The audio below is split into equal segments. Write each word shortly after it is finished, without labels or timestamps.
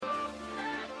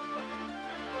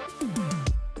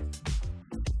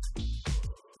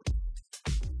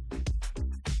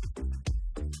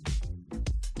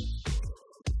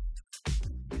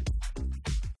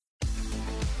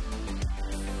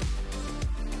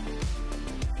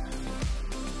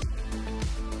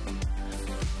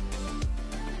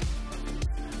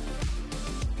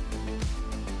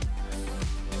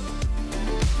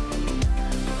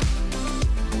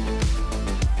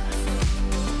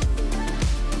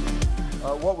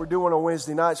What we're doing on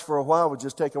Wednesday nights for a while, we're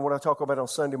just taking what I talk about on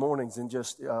Sunday mornings and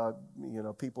just,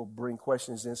 people bring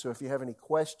questions in. So if you have any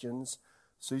questions,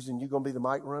 Susan, you going to be the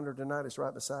mic runner tonight? It's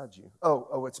right beside you.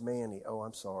 Oh, it's Manny. Oh,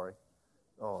 I'm sorry.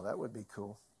 Oh, that would be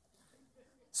cool.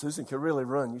 Susan can really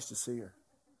run. Used to see her.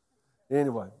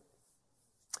 Anyway.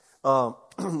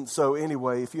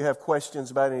 If you have questions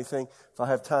about anything, if I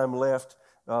have time left,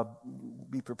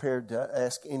 be prepared to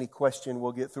ask any question.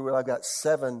 We'll get through it. I've got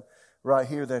 7 right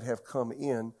here that have come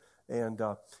in. And,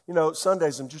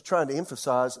 Sundays I'm just trying to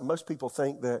emphasize, most people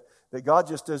think that God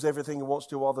just does everything He wants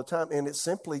to all the time. And it's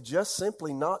simply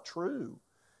not true.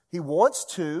 He wants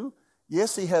to.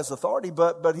 Yes, He has authority,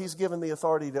 but He's given the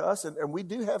authority to us. And we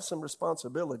do have some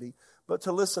responsibility. But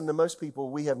to listen to most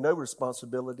people, we have no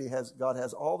responsibility. God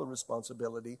has all the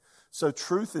responsibility. So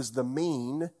truth is the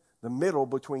middle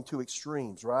between two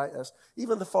extremes, right?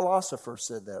 Even the philosopher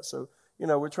said that. So,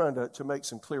 we're trying to make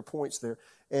some clear points there.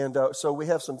 And so we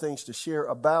have some things to share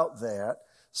about that.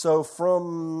 So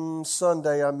from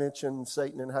Sunday, I mentioned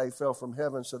Satan and how he fell from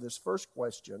heaven. So this first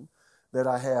question that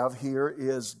I have here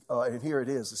is, and here it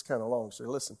is, it's kind of long, so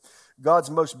listen.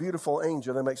 God's most beautiful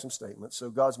angel, they make some statements.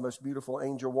 So God's most beautiful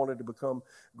angel wanted to become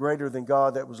greater than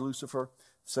God. That was Lucifer,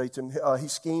 Satan. He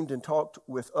schemed and talked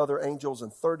with other angels,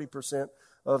 and 30%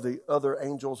 of the other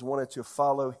angels wanted to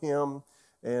follow him.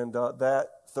 And that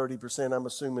 30%, I'm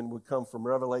assuming, would come from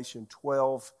Revelation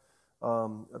 12,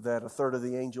 that a third of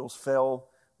the angels fell.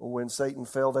 When Satan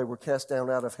fell, they were cast down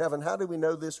out of heaven. How do we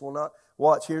know this will not...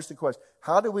 Watch, here's the question.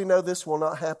 How do we know this will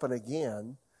not happen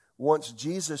again once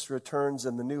Jesus returns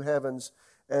and the new heavens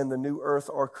and the new earth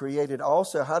are created?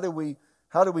 Also, how do we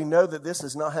know that this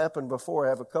has not happened before? I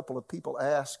have a couple of people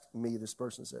ask me, this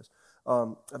person says,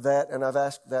 that, and I've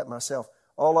asked that myself.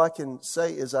 All I can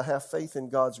say is I have faith in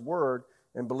God's word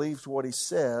and believes what He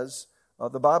says.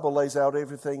 The Bible lays out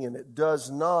everything, and it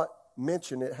does not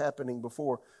mention it happening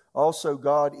before. Also,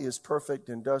 God is perfect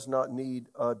and does not need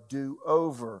a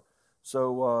do-over.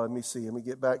 So let me see. Let me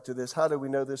get back to this. How do we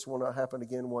know this will not happen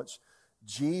again once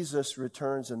Jesus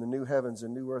returns and the new heavens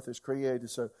and new earth is created?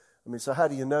 So how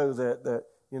do you know that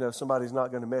somebody's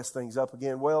not going to mess things up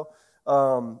again? Well,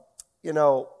 now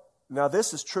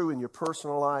this is true in your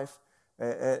personal life,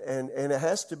 and it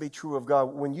has to be true of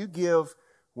God. When you give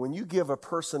a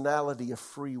personality a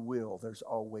free will, there's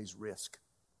always risk.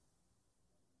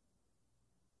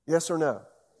 Yes or no?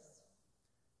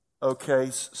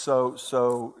 Okay,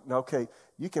 okay,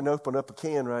 you can open up a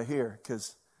can right here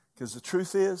because the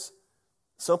truth is,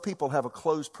 some people have a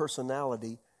closed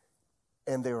personality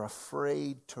and they're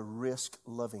afraid to risk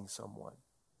loving someone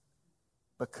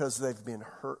because they've been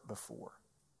hurt before.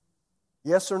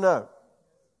 Yes or no?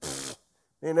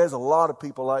 Man, there's a lot of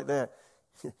people like that.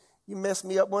 You messed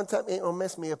me up one time, ain't gonna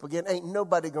mess me up again. Ain't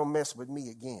nobody gonna mess with me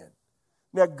again.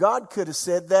 Now, God could have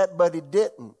said that, but He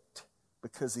didn't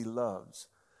because He loves.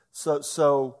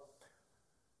 So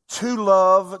to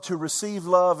love, to receive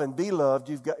love and be loved,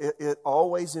 it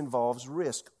always involves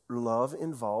risk. Love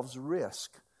involves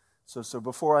risk. So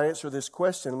before I answer this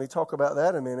question, let me talk about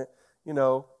that a minute.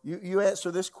 You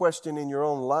answer this question in your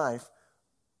own life.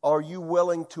 Are you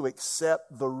willing to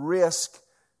accept the risk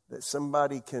that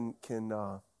somebody can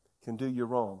do you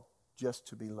wrong just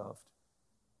to be loved?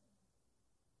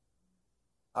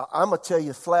 I'm going to tell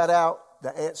you flat out,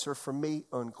 the answer for me,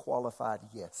 unqualified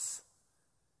yes.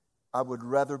 I would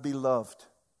rather be loved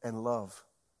and love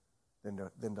than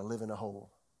to live in a hole.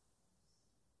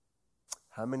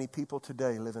 How many people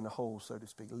today live in a hole, so to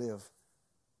speak, live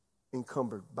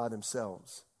encumbered by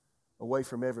themselves, away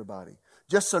from everybody,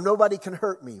 just so nobody can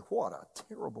hurt me? What a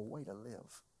terrible way to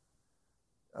live.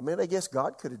 I guess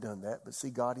God could have done that, but see,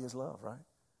 God is love, right?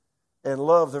 And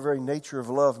love, the very nature of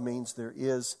love means there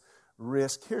is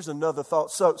risk. Here's another thought.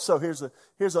 So here's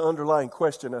an underlying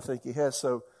question I think he has.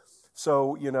 So it's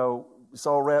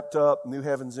all wrapped up. New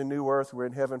heavens and new earth. We're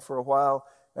in heaven for a while.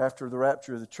 After the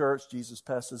rapture of the church, Jesus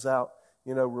passes out,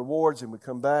 rewards, and we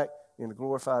come back in the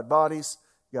glorified bodies.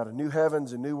 You got a new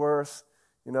heavens and new earth.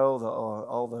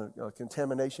 All the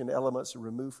contamination elements are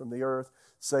removed from the earth.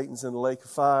 Satan's in the lake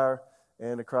of fire.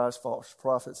 Antichrist, false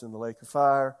prophets in the lake of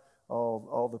fire.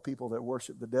 All the people that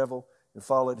worship the devil and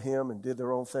followed him and did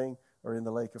their own thing are in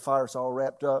the lake of fire. It's all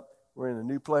wrapped up. We're in a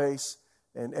new place.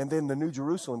 And then the New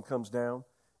Jerusalem comes down.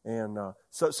 And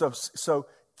so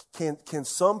can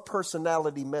some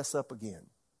personality mess up again?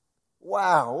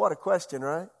 Wow, what a question,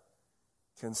 right?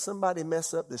 Can somebody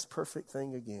mess up this perfect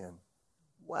thing again?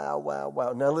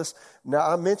 Wow. Now listen. Now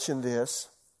I mentioned this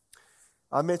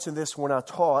when I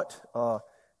taught.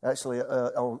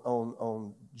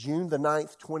 On June the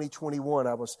 9th, 2021,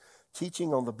 I was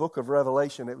teaching on the book of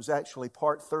Revelation. It was actually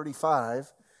part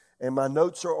 35. And my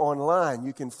notes are online.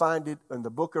 You can find it in the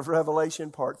book of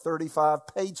Revelation, part 35,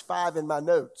 page 5 in my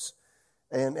notes.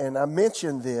 And I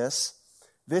mentioned this.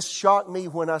 This shocked me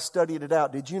when I studied it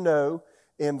out. Did you know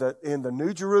in the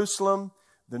New Jerusalem,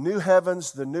 the new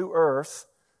heavens, the new earth,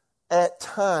 at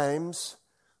times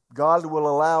God will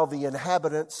allow the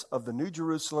inhabitants of the New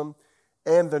Jerusalem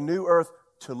and the new earth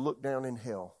to look down in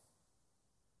hell.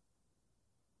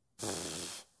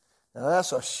 Now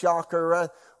that's a shocker, right?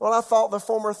 Well, I thought the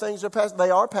former things are past. They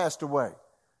are passed away.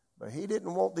 But he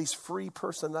didn't want these free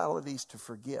personalities to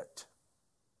forget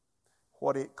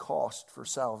what it cost for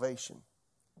salvation.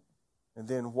 And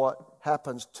then what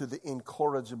happens to the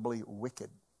incorrigibly wicked.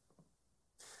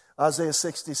 Isaiah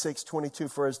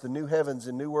 66:22, for as the new heavens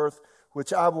and new earth,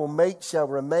 which I will make, shall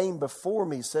remain before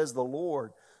me, says the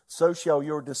Lord, so shall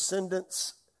your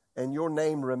descendants and your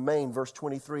name remain. Verse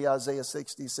 23, Isaiah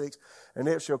 66, and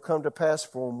it shall come to pass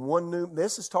from one new,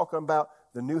 this is talking about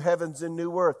the new heavens and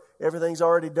new earth. Everything's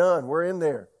already done. We're in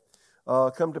there.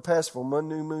 Come to pass from one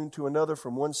new moon to another,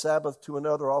 from one Sabbath to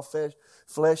another, all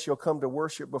flesh shall come to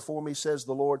worship before me, says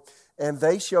the Lord. And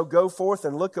they shall go forth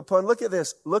and look upon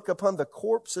the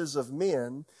corpses of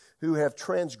men who have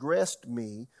transgressed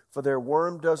me, for their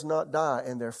worm does not die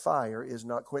and their fire is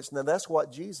not quenched. Now that's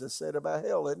what Jesus said about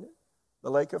hell, isn't it? The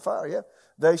lake of fire, yeah.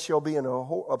 They shall be an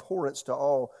abhorrence to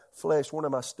all flesh. One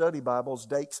of my study Bibles,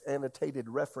 Dake's Annotated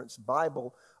Reference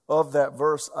Bible, of that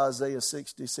verse, Isaiah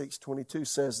 66:22,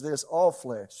 says this, all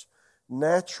flesh,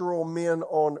 natural men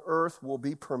on earth will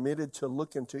be permitted to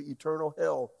look into eternal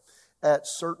hell at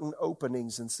certain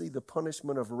openings and see the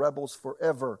punishment of rebels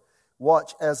forever.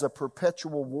 Watch as a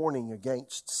perpetual warning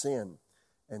against sin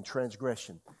and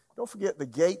transgression. Don't forget the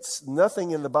gates,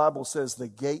 nothing in the Bible says the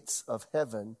gates of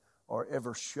heaven are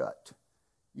ever shut.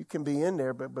 You can be in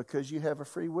there, but because you have a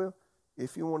free will,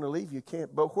 if you want to leave, you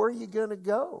can't. But where are you going to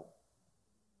go?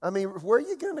 I mean, where are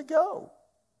you going to go?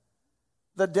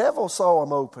 The devil saw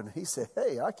him open. He said,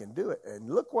 hey, I can do it. And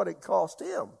look what it cost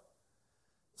him.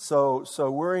 So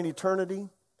we're in eternity.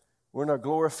 We're in our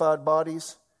glorified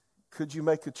bodies. Could you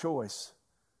make a choice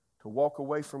to walk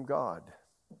away from God?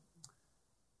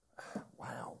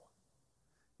 Wow.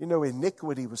 You know,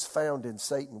 iniquity was found in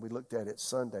Satan. We looked at it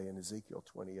Sunday in Ezekiel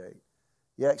 28.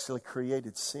 He actually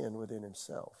created sin within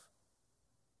himself.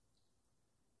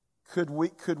 Could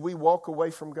we walk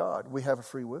away from God? We have a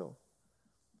free will.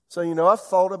 So, you know, I've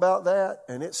thought about that,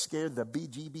 and it scared the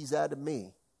bejeebies out of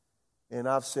me. And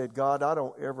I've said, God, I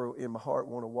don't ever in my heart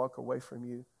want to walk away from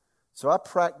you. So I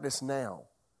practice now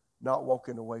not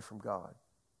walking away from God.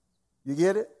 You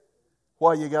get it?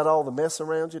 While you got all the mess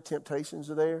around you, temptations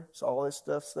are there, so all this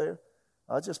stuff's there.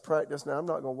 I just practice now. I'm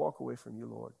not going to walk away from you,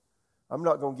 Lord. I'm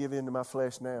not going to give in to my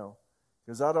flesh now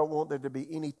because I don't want there to be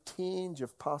any tinge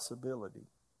of possibility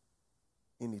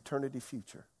in eternity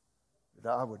future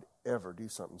that I would ever do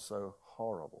something so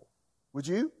horrible. Would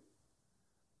you?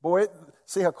 Boy,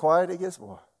 see how quiet it gets?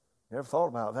 Boy, never thought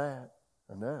about that.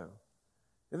 I know.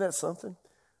 Isn't that something?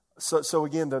 So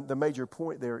again, the major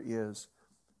point there is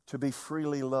to be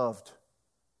freely loved.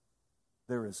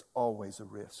 There is always a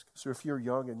risk. So if you're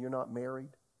young and you're not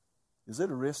married, is it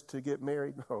a risk to get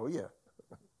married? Oh, yeah.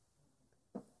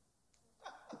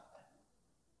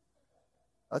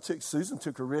 Susan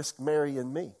took a risk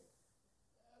marrying me.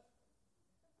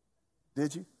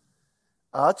 Did you?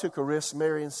 I took a risk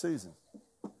marrying Susan.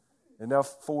 And now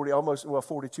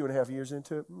 42 and a half years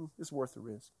into it, it's worth the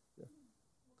risk.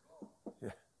 Yeah.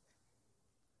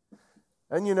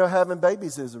 And you know, having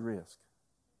babies is a risk.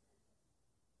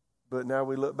 But now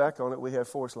we look back on it, we have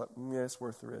 4, it's like, yeah, it's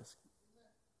worth the risk.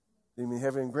 You mean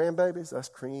having grandbabies? That's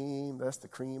cream. That's the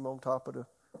cream on top of the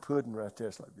pudding right there.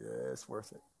 It's like, yeah, it's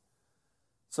worth it.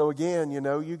 So again, you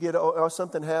know, you get, or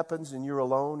something happens and you're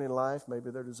alone in life.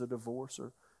 Maybe there's a divorce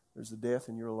or there's a death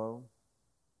and you're alone.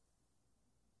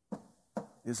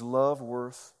 Is love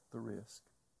worth the risk?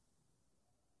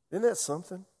 Isn't that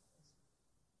something?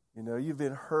 You know, you've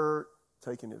been hurt,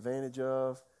 taken advantage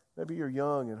of. Maybe you're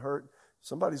young and hurt.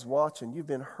 Somebody's watching. You've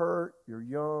been hurt. You're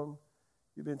young.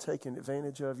 You've been taken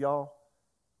advantage of. Y'all,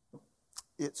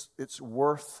 it's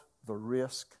worth the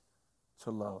risk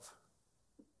to love.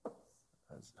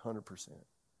 That's 100%.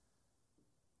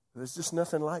 There's just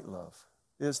nothing like love,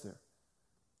 is there?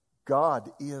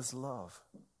 God is love.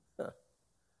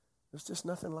 There's just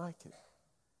nothing like it.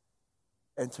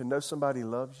 And to know somebody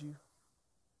loves you,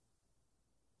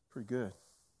 pretty good.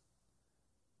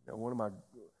 You know,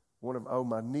 one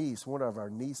of our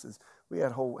nieces, we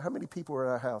had how many people were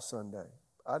at our house Sunday?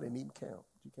 I didn't even count.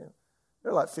 Did you count?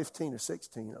 There were like 15 or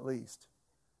 16 at least.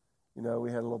 You know,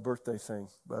 we had a little birthday thing.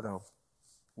 But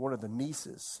one of the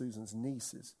nieces, Susan's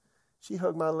nieces, She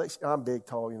hugged my leg. I'm big,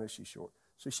 tall, she's short.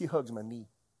 So she hugs my knee.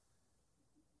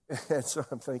 And so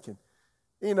I'm thinking,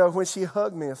 when she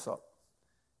hugged me, I thought,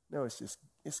 no,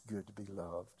 it's good to be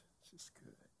loved. It's just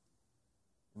good.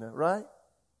 Right?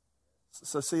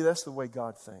 So see, that's the way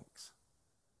God thinks.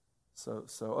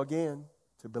 So again,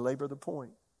 to belabor the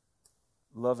point,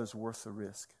 love is worth the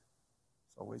risk.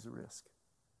 It's always a risk.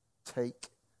 Take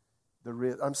the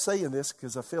risk. I'm saying this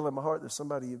because I feel in my heart there's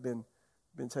somebody you've been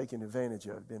taken advantage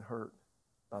of, been hurt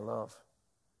by love.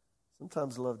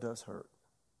 Sometimes love does hurt.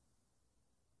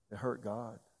 It hurt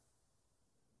God.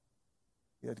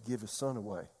 He had to give his son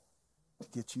away to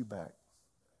get you back.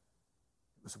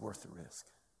 It was worth the risk.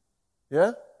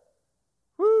 Yeah?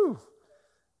 Woo!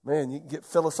 Man, you can get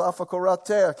philosophical right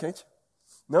there, can't you?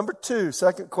 Number 2,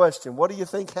 second question. What do you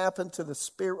think happened to the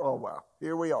Spirit? Oh, wow.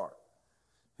 Here we are.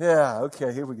 Yeah,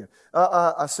 okay, here we go.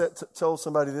 I told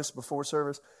somebody this before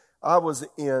service. I was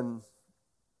in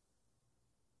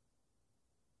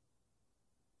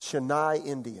Chennai,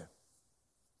 India,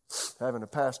 having a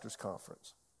pastor's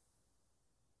conference.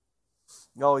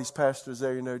 All these pastors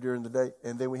there, during the day.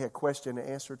 And then we had question and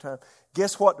answer time.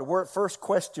 Guess what the first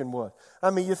question was?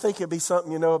 I mean, you think it'd be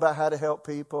something, about how to help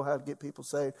people, how to get people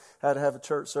saved, how to have a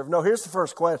church service. No, here's the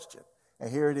first question.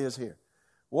 And here it is here.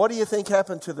 What do you think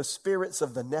happened to the spirits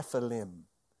of the Nephilim?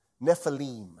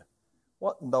 Nephilim.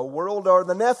 What in the world are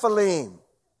the Nephilim?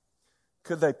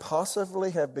 Could they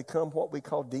possibly have become what we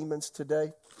call demons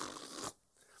today?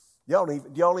 Do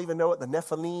y'all even know what the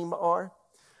Nephilim are?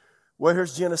 Well,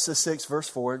 here's Genesis 6, verse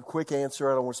 4. Quick answer.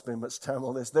 I don't want to spend much time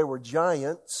on this. There were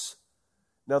giants.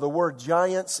 Now, the word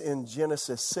giants in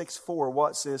Genesis 6, 4,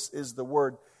 what's this, is the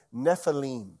word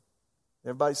Nephilim.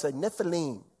 Everybody say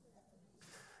Nephilim.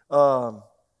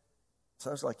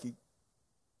 Sounds like you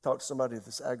talk to somebody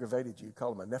that's aggravated you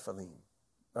call them a Nephilim.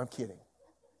 I'm kidding.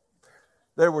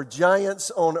 There were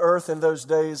giants on earth in those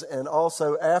days, and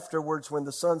also afterwards when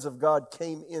the sons of God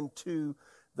came into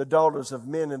the daughters of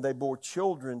men, and they bore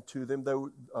children to them.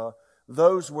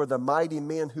 Those were the mighty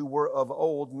men who were of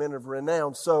old, men of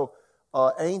renown. So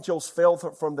angels fell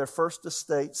from their first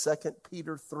estate. 2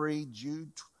 Peter 3,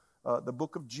 Jude, the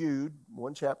book of Jude,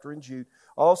 one chapter in Jude,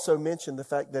 also mentioned the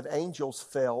fact that angels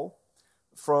fell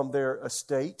from their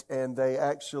estate, and they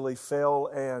actually fell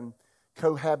and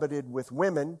cohabited with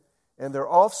women, and their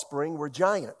offspring were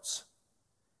giants.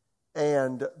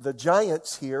 And the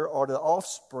giants here are the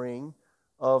offspring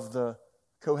of the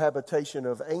cohabitation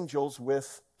of angels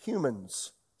with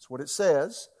humans. That's what it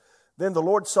says. Then the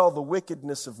Lord saw the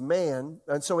wickedness of man,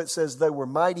 and so it says they were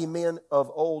mighty men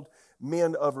of old,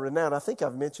 men of renown. I think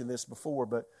I've mentioned this before,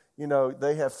 but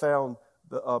they have found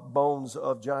the bones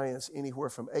of giants anywhere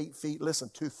from 8 feet,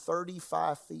 to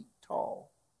 35 feet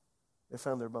tall. They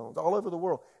found their bones all over the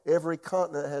world. Every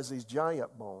continent has these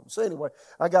giant bones. So anyway,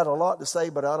 I got a lot to say,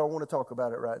 but I don't want to talk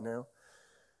about it right now.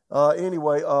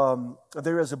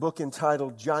 There is a book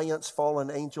entitled Giants,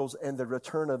 Fallen Angels, and the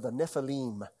Return of the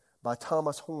Nephilim by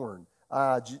Thomas Horn.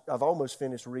 I've almost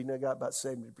finished reading it. I got about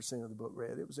 70% of the book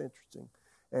read. It was interesting.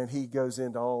 And he goes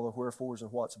into all the wherefores and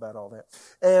whats about all that.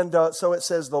 And so it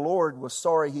says, the Lord was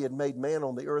sorry he had made man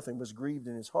on the earth and was grieved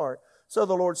in his heart. So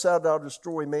the Lord said, I'll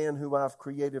destroy man whom I've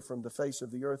created from the face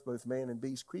of the earth, both man and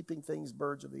beast, creeping things,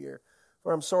 birds of the air.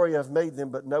 For I'm sorry I've made them,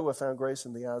 but Noah found grace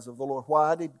in the eyes of the Lord.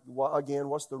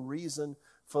 What's the reason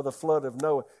for the flood of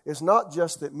Noah? It's not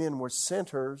just that men were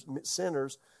sinners.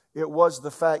 It was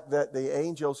the fact that the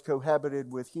angels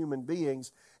cohabited with human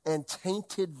beings and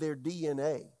tainted their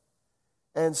DNA.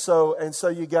 And so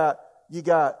you got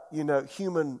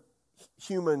human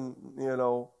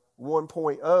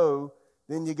 1.0,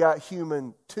 then you got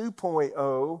human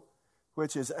 2.0,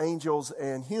 which is angels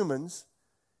and humans.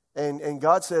 And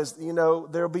God says,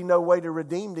 there'll be no way to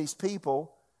redeem these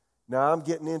people. Now, I'm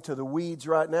getting into the weeds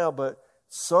right now, but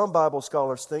some Bible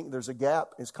scholars think there's a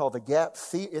gap. It's called the gap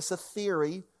theory. It's a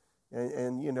theory,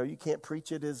 and you can't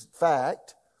preach it as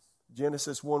fact.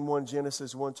 Genesis 1:1,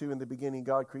 Genesis 1:2, in the beginning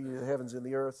God created the heavens and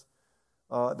the earth.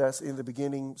 That's in the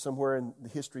beginning, somewhere in the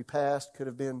history past. Could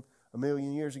have been 1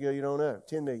 million years ago, you don't know.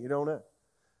 10 million, you don't know.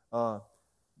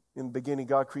 In the beginning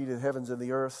God created the heavens and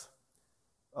the earth.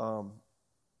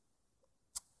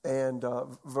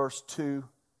 Verse 2,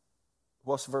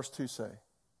 what's verse 2 say?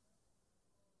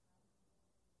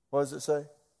 What does it say?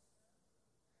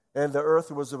 And the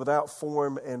earth was without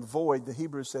form and void. The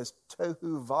Hebrew says,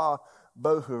 tohu va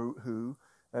bohu.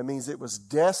 That means it was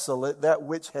desolate. That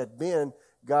which had been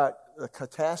got a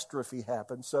catastrophe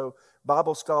happened. So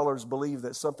Bible scholars believe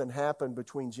that something happened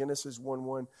between Genesis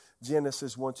 1:1,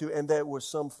 Genesis 1:2, and there was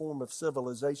some form of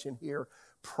civilization here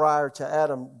prior to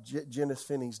Adam. Dennis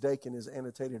Finnings-Dake in his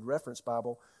annotated reference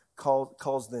Bible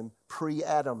calls them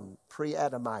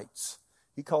pre-Adamites.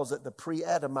 He calls it the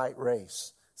pre-Adamite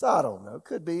race. So I don't know.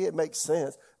 Could be. It makes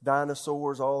sense.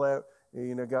 Dinosaurs, all that,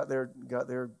 got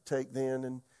their take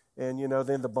then. And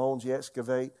then the bones you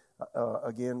excavate,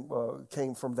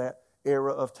 came from that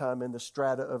era of time in the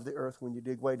strata of the earth when you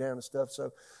dig way down and stuff.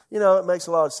 So, it makes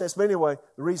a lot of sense. But anyway,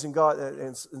 the reason God,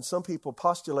 and some people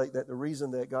postulate that the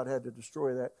reason that God had to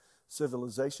destroy that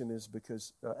civilization is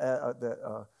because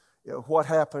what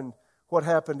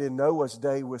happened in Noah's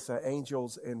day with the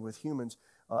angels and with humans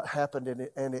happened,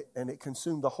 and it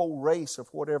consumed the whole race of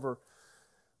whatever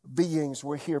beings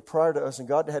were here prior to us, and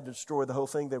God had to destroy the whole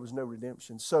thing. There was no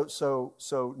redemption.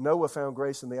 So Noah found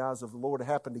grace in the eyes of the Lord. It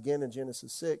happened again in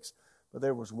Genesis 6, but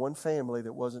there was one family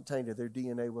that wasn't tainted. Their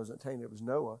DNA wasn't tainted. It was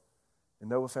Noah, and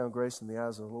Noah found grace in the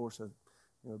eyes of the Lord. So,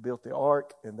 built the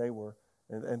ark,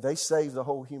 and they saved the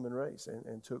whole human race,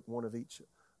 and took one of each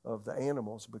of the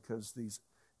animals, because these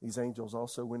angels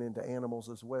also went into animals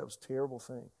as well. It was a terrible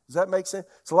thing. Does that make sense?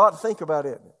 It's a lot to think about,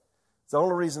 isn't it? It's the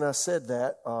only reason I said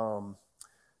that.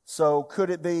 So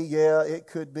could it be? Yeah, it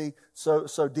could be.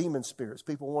 So demon spirits.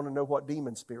 People want to know what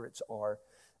demon spirits are.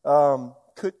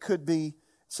 Could be.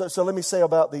 So let me say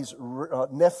about these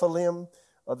Nephilim.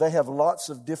 They have lots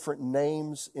of different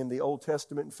names in the Old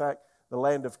Testament. In fact, the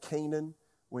land of Canaan,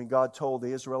 when God told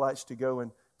the Israelites to go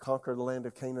and conquer the land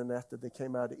of Canaan after they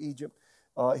came out of Egypt,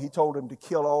 He told them to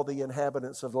kill all the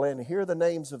inhabitants of the land. And here are the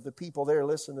names of the people there.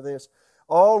 Listen to this.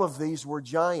 All of these were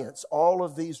giants. All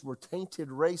of these were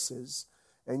tainted races.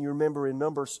 And you remember in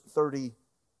Numbers 30,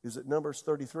 is it Numbers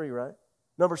 33, right?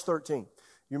 Numbers 13.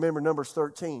 You remember Numbers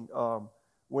 13,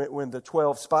 when the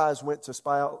 12 spies went to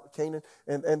spy out Canaan,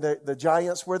 and the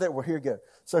giants were there. Well, here you go.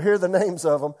 So here are the names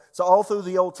of them. So all through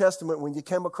the Old Testament, when you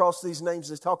come across these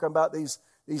names, it's talking about these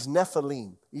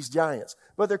Nephilim, these giants.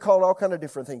 But they're called all kind of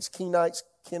different things. Kenites,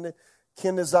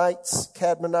 Kenizzites,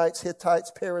 Cadmonites,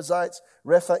 Hittites, Perizzites,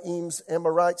 Rephaims,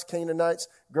 Amorites, Canaanites,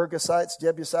 Girgasites,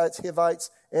 Jebusites, Hivites,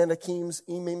 Anakims,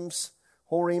 Emims,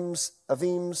 Horims,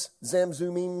 Avims,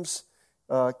 Zamzumims,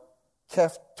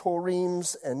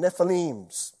 Caphtorims, and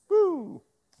Nephilims. Woo!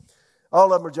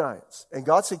 All of them are giants. And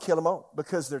God said kill them all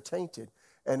because they're tainted.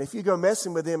 And if you go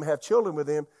messing with them, have children with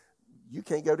them, you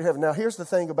can't go to heaven. Now here's the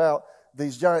thing about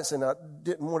these giants, and I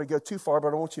didn't want to go too far,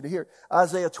 but I want you to hear it.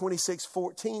 Isaiah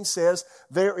 26:14 says,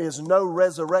 there is no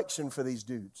resurrection for these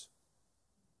dudes.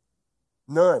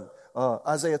 None.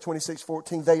 Isaiah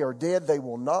 26:14, they are dead, they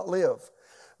will not live.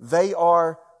 They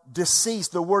are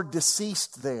deceased. The word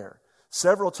deceased there.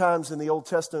 Several times in the Old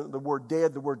Testament, the word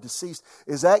dead, the word deceased,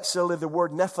 is actually the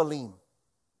word Nephilim.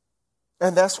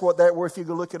 And that's what that word, if you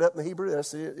go look it up in the Hebrew,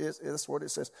 that's what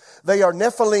it says. They are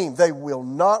Nephilim. They will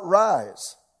not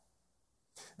rise.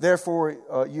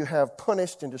 Therefore, you have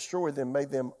punished and destroyed them, made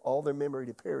them all their memory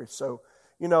to perish. So,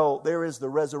 there is the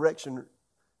resurrection.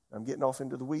 I'm getting off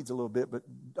into the weeds a little bit,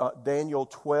 but Daniel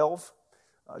 12,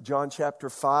 John chapter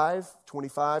 5,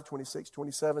 25, 26,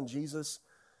 27, Jesus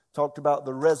talked about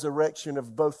the resurrection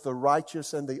of both the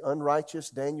righteous and the unrighteous.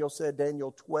 Daniel said,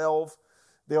 Daniel 12,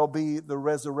 there'll be the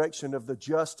resurrection of the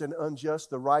just and unjust,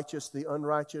 the righteous, the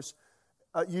unrighteous.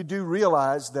 You do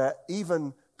realize that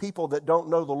even people that don't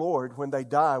know the Lord, when they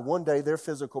die, one day their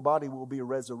physical body will be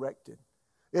resurrected.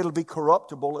 It'll be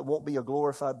corruptible. It won't be a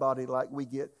glorified body like we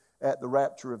get at the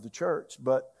rapture of the church.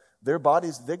 But their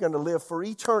bodies, they're going to live for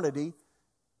eternity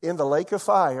in the lake of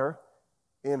fire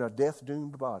in a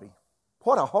death-doomed body.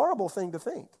 What a horrible thing to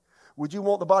think. Would you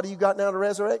want the body you got now to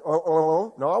resurrect?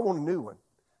 No, I want a new one.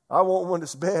 I want one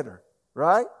that's better,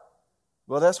 right?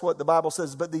 Well, that's what the Bible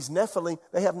says. But these Nephilim,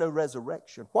 they have no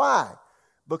resurrection. Why?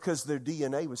 Because their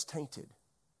DNA was tainted.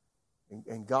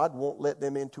 And God won't let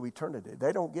them into eternity.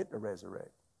 They don't get to resurrect.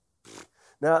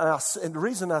 Now, and the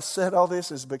reason I said all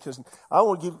this is because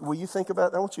will you think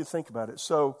about it? I want you to think about it.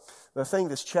 So the thing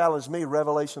that's challenged me,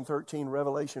 Revelation 13,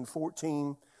 Revelation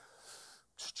 14,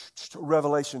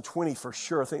 Revelation 20 for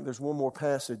sure. I think there's one more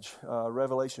passage,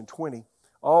 Revelation 20.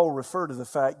 All refer to the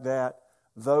fact that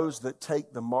those that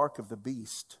take the mark of the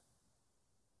beast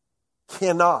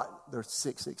cannot, there's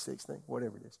 666 thing,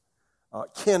 whatever it is,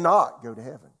 cannot go to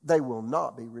heaven. They will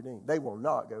not be redeemed. They will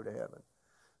not go to heaven.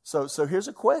 So here's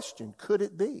a question. Could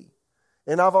it be?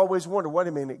 And I've always wondered, wait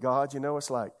a minute, God, it's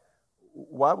like,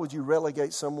 why would you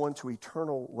relegate someone to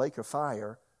eternal lake of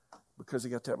fire because they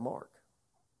got that mark?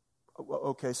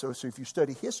 Okay, so if you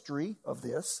study history of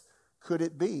this, could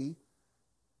it be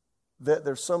that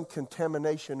there's some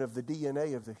contamination of the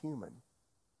DNA of the human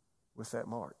with that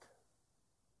mark?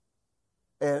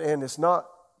 And it's not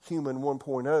human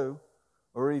 1.0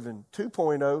 or even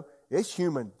 2.0, it's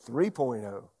human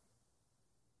 3.0.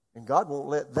 And God won't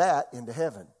let that into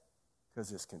heaven.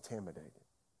 Because it's contaminated.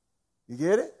 You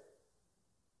get it?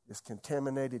 It's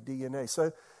contaminated DNA.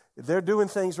 So they're doing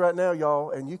things right now,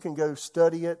 y'all, and you can go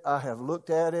study it. I have looked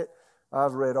at it.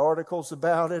 I've read articles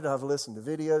about it. I've listened to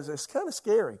videos. It's kind of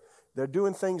scary. They're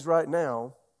doing things right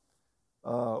now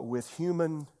with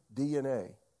human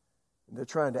DNA. They're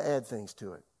trying to add things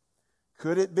to it.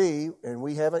 Could it be, and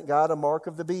we haven't got a mark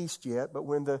of the beast yet, but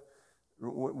when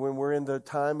we're in the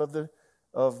time of the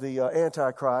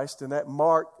Antichrist and that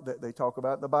mark that they talk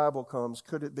about in the Bible comes,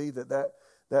 could it be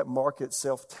that mark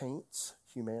itself taints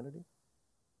humanity?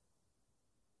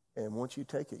 And once you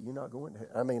take it, you're not going to hell.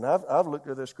 I mean, I've looked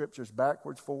at the scriptures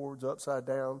backwards, forwards, upside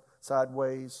down,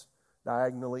 sideways,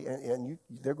 diagonally, and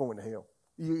they're going to hell.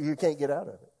 You can't get out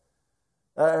of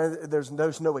it.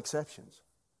 There's no exceptions.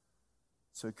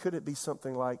 So could it be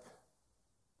something like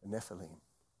a Nephilim?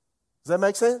 Does that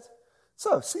make sense?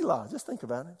 So, Selah, just think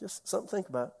about it. Just something to think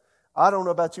about. I don't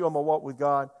know about you, I'm going to walk with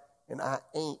God, and I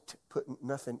ain't putting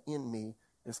nothing in me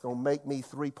that's going to make me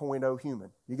 3.0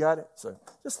 human. You got it? So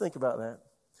just think about that.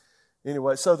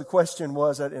 Anyway, so the question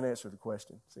was, I didn't answer the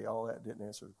question. See, all that didn't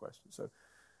answer the question. So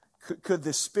could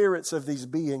the spirits of these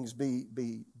beings be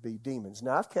demons?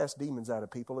 Now, I've cast demons out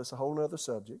of people. It's a whole other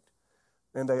subject.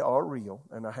 And they are real,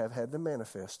 and I have had them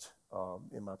manifest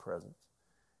in my presence.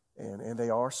 And they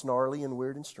are snarly and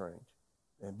weird and strange.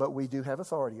 But we do have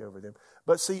authority over them.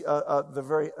 But see, the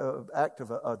very act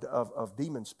of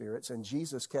demon spirits, and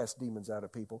Jesus cast demons out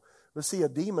of people. But see, a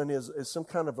demon is some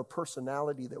kind of a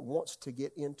personality that wants to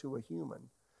get into a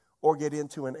human or get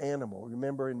into an animal.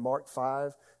 Remember in Mark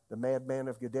 5, the madman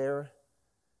of Gadara?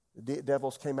 The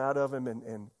devils came out of him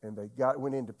and they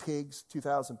went into pigs,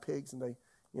 2,000 pigs, and they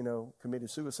committed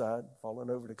suicide, falling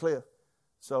over the cliff.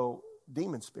 So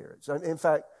demon spirits. In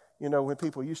fact, when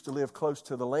people used to live close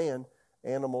to the land,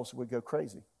 animals would go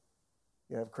crazy.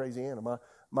 You have a crazy animal.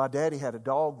 My daddy had a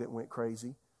dog that went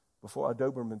crazy before, a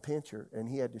Doberman Pinscher, and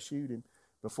he had to shoot him.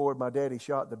 Before my daddy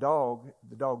shot the dog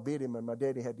bit him, and my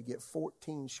daddy had to get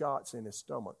 14 shots in his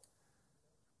stomach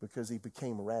because he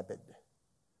became rabid.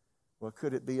 Well,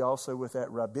 could it be also with that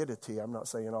rabidity? I'm not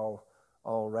saying all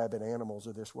rabid animals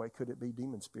are this way. Could it be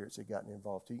demon spirits that gotten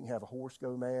involved too? You can have a horse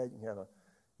go mad. You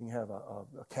can have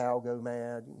a cow go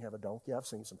mad. You can have a donkey. I've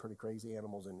seen some pretty crazy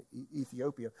animals in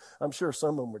Ethiopia. I'm sure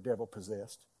some of them were devil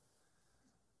possessed.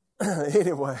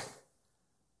 Anyway,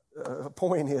 the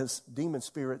point is demon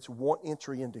spirits want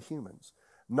entry into humans.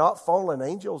 Not fallen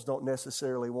angels don't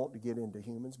necessarily want to get into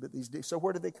humans, but so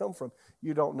where did they come from?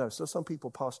 You don't know. So some people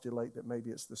postulate that maybe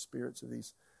it's the spirits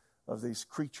of these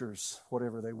creatures,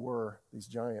 whatever they were, these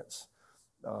giants.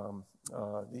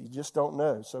 You just don't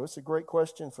know. So it's a great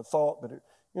question for thought, but at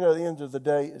the end of the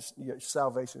day,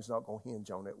 salvation is not going to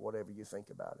hinge on it, whatever you think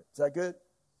about it. Is that good?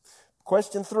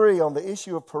 Question 3 on the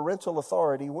issue of parental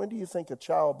authority. When do you think a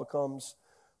child becomes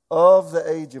of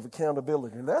the age of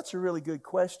accountability? And that's a really good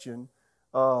question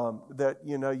that,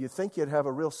 you think you'd have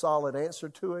a real solid answer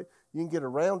to it. You can get a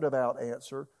roundabout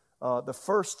answer. The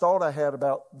first thought I had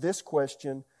about this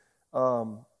question,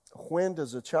 when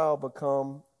does a child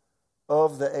become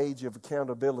of the age of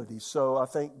accountability? So I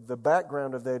think the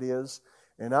background of that is,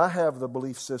 and I have the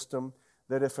belief system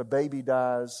that if a baby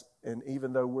dies, and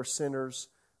even though we're sinners,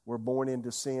 we're born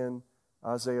into sin,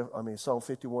 Psalm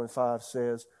 51:5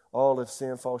 says, all have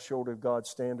sinned, fall short of God's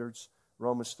standards,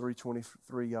 Romans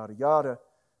 3:23, yada, yada.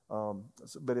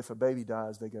 But if a baby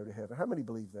dies, they go to heaven. How many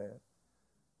believe that?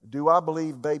 Do I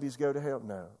believe babies go to hell?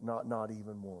 No, not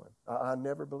even one. I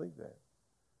never believed that.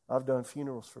 I've done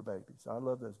funerals for babies. I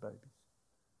love those babies.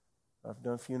 I've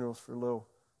done funerals for little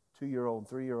 2-year-old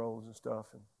and 3-year-olds and stuff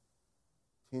and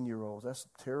 10-year-olds. That's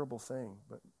a terrible thing.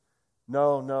 But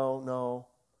no.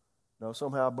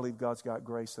 Somehow I believe God's got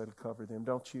grace that'll cover them,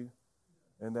 don't you?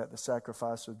 And that the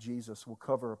sacrifice of Jesus will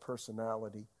cover a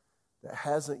personality that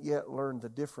hasn't yet learned the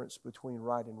difference between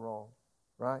right and wrong,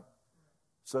 right?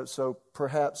 So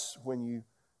perhaps when you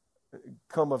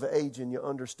come of age and you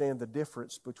understand the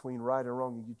difference between right and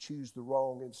wrong and you choose the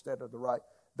wrong instead of the right,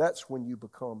 that's when you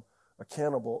become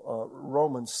accountable.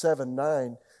 Romans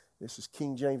 7:9, this is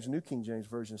King James, New King James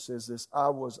Version says this, I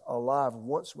was alive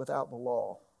once without the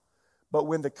law, but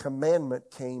when the commandment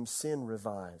came, sin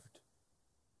revived,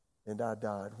 and I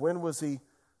died. When was he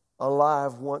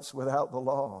alive once without the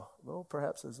law? Well,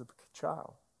 perhaps as a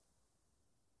child.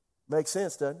 Makes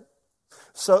sense, doesn't it?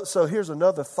 So here's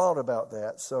another thought about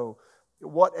that. So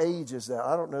what age is that?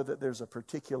 I don't know that there's a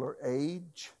particular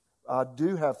age. I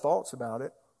do have thoughts about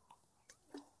it.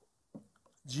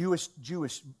 Jewish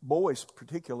boys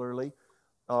particularly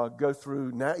go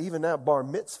through even now bar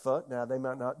mitzvah. Now they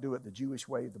might not do it the Jewish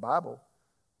way the Bible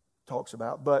talks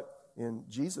about, but in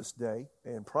Jesus' day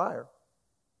and prior,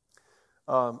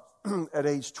 at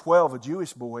age 12, a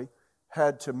Jewish boy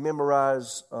had to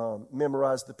memorize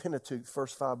the Pentateuch,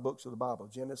 first 5 books of the Bible: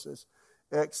 Genesis,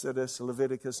 Exodus,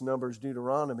 Leviticus, Numbers,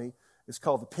 Deuteronomy. It's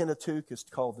called the Pentateuch. It's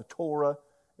called the Torah.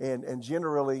 And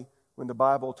generally, when the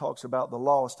Bible talks about the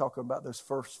law, it's talking about those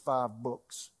first 5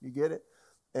 books. You get it?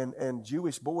 And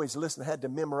Jewish boys, listen, had to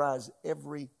memorize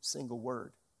every single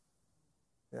word.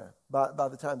 Yeah, by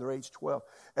the time they're age 12.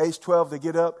 Age 12, they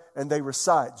get up and they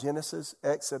recite Genesis,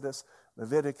 Exodus,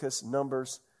 Leviticus,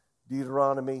 Numbers,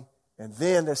 Deuteronomy. And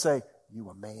then they say, "You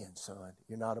a man, son.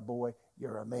 You're not a boy.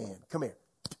 You're a man. Come here."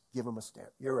 Give them a stamp.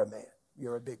 You're a man.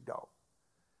 You're a big dog.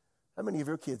 How many of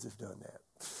your kids have done that?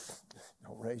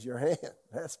 Don't raise your hand.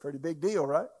 That's a pretty big deal,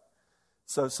 right?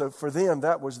 So for them,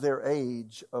 that was their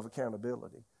age of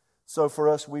accountability. So for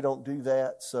us, we don't do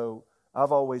that. So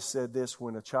I've always said this: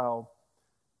 when a child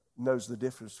knows the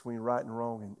difference between right and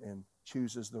wrong and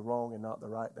chooses the wrong and not the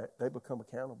right, that they become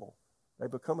accountable. They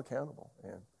become accountable.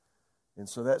 And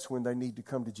so that's when they need to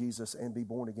come to Jesus and be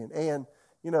born again. And,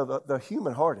 you know, the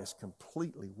human heart is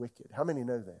completely wicked. How many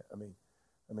know that? I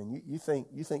mean, you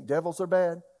think devils are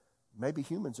bad? Maybe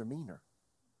humans are meaner.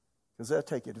 Because they'll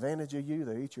take advantage of you.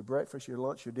 They'll eat your breakfast, your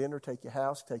lunch, your dinner, take your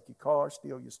house, take your car,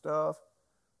 steal your stuff.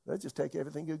 They'll just take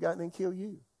everything you got and then kill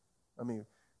you. I mean,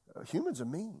 humans are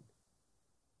mean.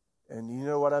 And you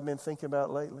know what I've been thinking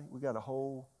about lately? We got a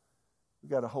whole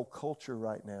culture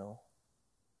right now,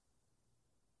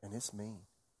 and it's mean.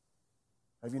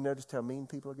 Have you noticed how mean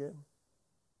people are getting?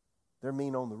 They're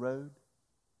mean on the road.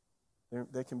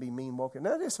 They can be mean walking.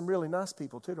 Now, there's some really nice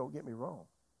people too, don't get me wrong.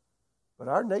 But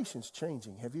our nation's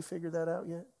changing. Have you figured that out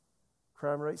yet?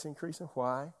 Crime rate's increasing.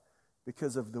 Why?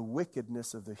 Because of the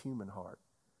wickedness of the human heart.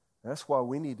 That's why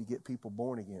we need to get people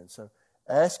born again. So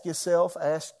ask yourself,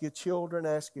 ask your children,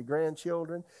 ask your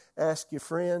grandchildren, ask your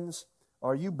friends,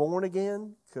 are you born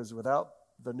again? Because without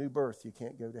the new birth, you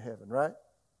can't go to heaven, right?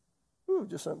 Ooh,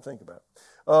 just something to think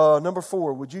about. Number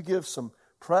 4, would you give some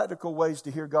practical ways to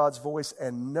hear God's voice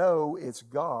and know it's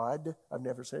God? I've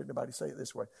never heard anybody say it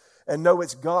this way. And know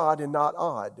it's God and not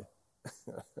odd.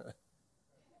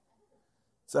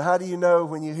 So how do you know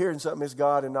when you're hearing something it's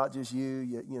God and not just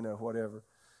you know, whatever?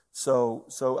 So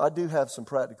I do have some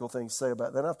practical things to say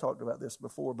about that. I've talked about this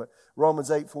before, but Romans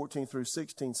 8:14 through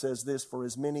 16 says this: "For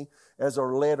as many as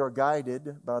are led or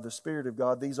guided by the Spirit of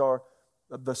God, these are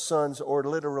the sons," or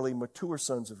literally mature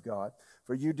sons of God.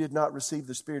 "For you did not receive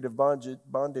the spirit of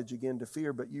bondage again to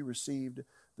fear, but you received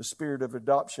the spirit of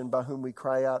adoption, by whom we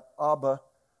cry out, Abba,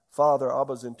 Father."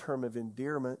 Abba's in term of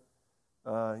endearment.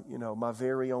 My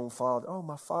very own Father. Oh,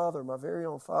 my Father, my very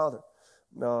own Father.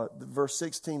 Verse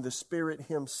 16, "The Spirit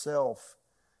Himself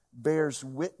bears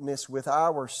witness with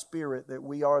our spirit that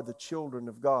we are the children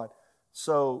of God."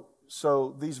 So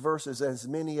these verses, as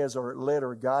many as are led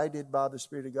or guided by the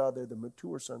Spirit of God, they're the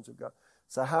mature sons of God.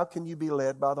 So how can you be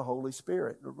led by the Holy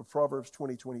Spirit? Proverbs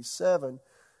 20:27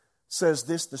 says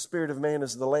this: "The spirit of man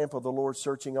is the lamp of the Lord,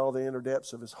 searching all the inner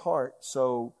depths of his heart."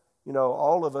 So,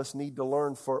 all of us need to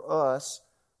learn for us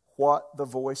what the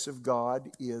voice of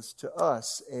God is to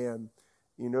us. And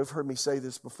you've heard me say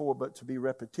this before, but to be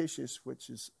repetitious, which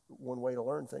is one way to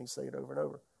learn things, say it over and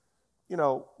over.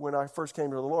 When I first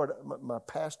came to the Lord, my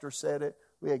pastor said it.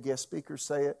 We had guest speakers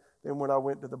say it. Then when I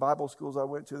went to the Bible schools I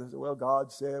went to, they said, "Well,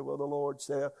 God said, well, the Lord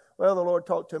said." Well, the Lord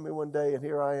talked to me one day, and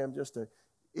here I am, just an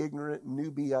ignorant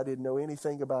newbie. I didn't know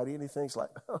anything about anything. It's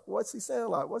like, what's he sound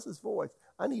like? What's his voice?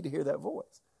 I need to hear that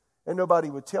voice. And nobody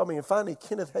would tell me. And finally,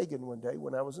 Kenneth Hagin one day,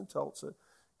 when I was in Tulsa,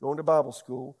 going to Bible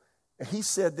school, he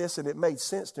said this, and it made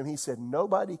sense to him. He said,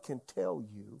 "Nobody can tell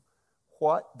you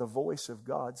what the voice of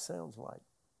God sounds like."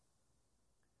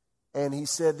 And he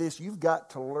said this: "You've got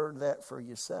to learn that for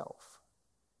yourself."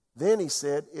 Then he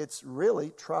said, "It's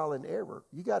really trial and error.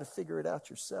 You got to figure it out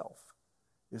yourself.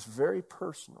 It's very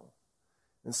personal.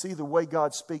 And see, the way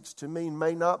God speaks to me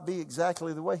may not be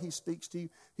exactly the way He speaks to you.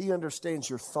 He understands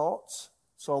your thoughts."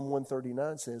 Psalm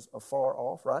 139 says, "afar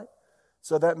off," right?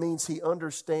 So that means He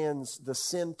understands the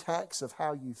syntax of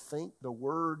how you think, the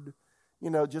word,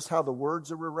 just how the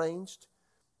words are arranged.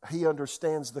 He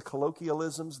understands the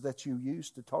colloquialisms that you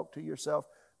use to talk to yourself,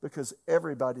 because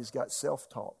everybody's got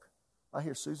self-talk. I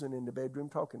hear Susan in the bedroom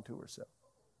talking to herself.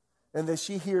 And then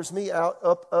she hears me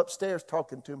upstairs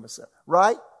talking to myself,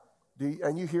 right?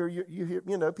 And you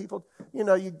hear people,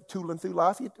 you tooling through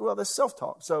life. That's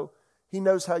self-talk. So He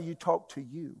knows how you talk to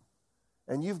you.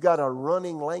 And you've got a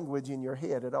running language in your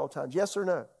head at all times. Yes or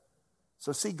no?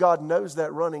 So see, God knows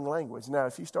that running language. Now,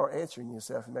 if you start answering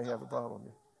yourself, you may have a problem.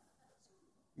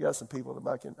 You got some people that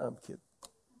might. I'm kidding.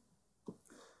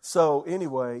 So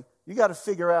anyway, you got to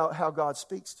figure out how God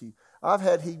speaks to you. I've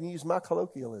had him use my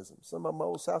colloquialisms, some of my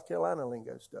old South Carolina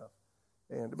lingo stuff.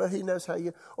 But he knows how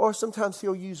you, or sometimes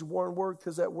he'll use one word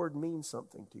because that word means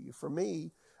something to you. For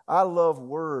me, I love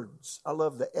words. I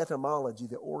love the etymology,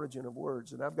 the origin of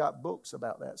words. And I've got books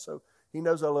about that. So he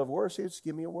knows I love words. He'll just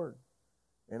give me a word.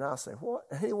 And I'll say, what?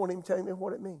 He won't even tell me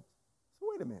what it means. So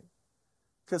wait a minute.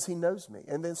 Because he knows me.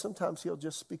 And then sometimes he'll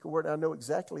just speak a word. I know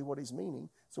exactly what he's meaning.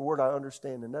 It's a word I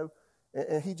understand and know.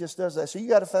 And he just does that. So you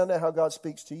got to find out how God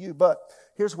speaks to you. But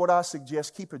here's what I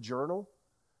suggest. Keep a journal.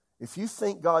 If you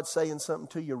think God's saying something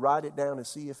to you, write it down and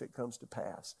see if it comes to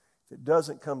pass. If it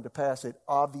doesn't come to pass, it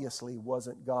obviously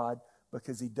wasn't God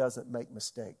because he doesn't make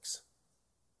mistakes.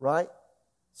 Right?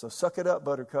 So suck it up,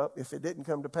 Buttercup. If it didn't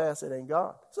come to pass, it ain't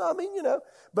God. So, I mean,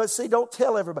 But see, don't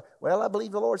tell everybody, well, I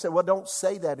believe the Lord said. Well, don't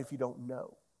say that if you don't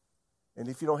know. And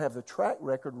if you don't have the track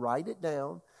record, write it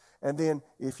down. And then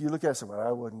if you look at it and say, well,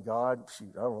 that wasn't God.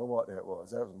 Shoot, I don't know what that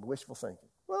was. That was wishful thinking.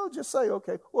 Well, just say,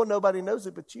 okay, well, nobody knows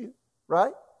it but you.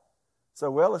 Right? So,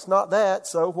 well, it's not that.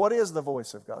 So what is the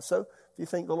voice of God? So if you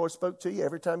think the Lord spoke to you,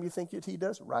 every time you think he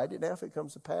does, write it down if it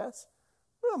comes to pass.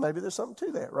 Well, maybe there's something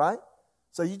to that, right?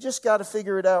 So you just got to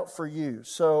figure it out for you.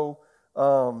 So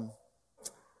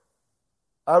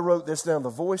I wrote this down. The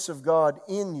voice of God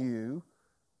in you,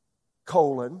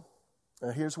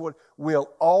 now here's what, will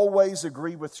always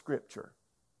agree with Scripture.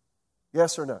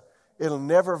 Yes or no? It'll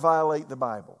never violate the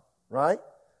Bible, right?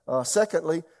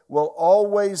 Secondly, will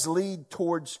always lead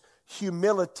towards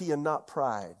humility and not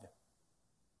pride.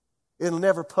 It'll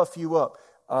never puff you up.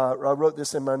 I wrote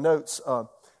this in my notes.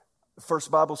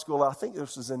 First Bible school, I think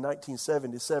this was in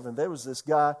 1977. There was this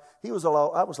guy. I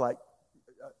was like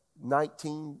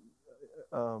 19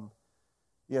 in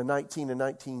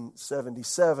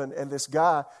 1977. And this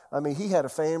guy, he had a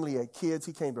family, he had kids.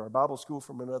 He came to our Bible school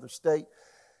from another state.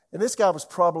 And this guy was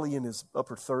probably in his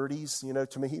upper 30s.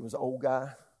 To me, he was an old guy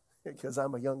because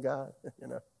I'm a young guy,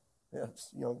 Yeah, it's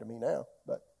young to me now.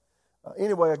 But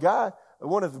anyway,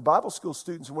 one of the Bible school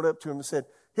students went up to him and said,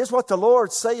 here's what the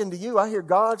Lord's saying to you. I hear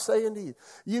God saying to you,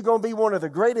 you're going to be one of the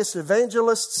greatest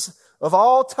evangelists of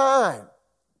all time.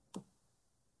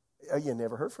 You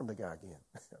never heard from the guy again.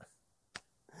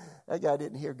 That guy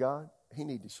didn't hear God. He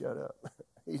needed to shut up.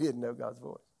 He didn't know God's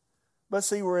voice. But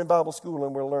see, we're in Bible school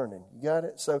and we're learning. You got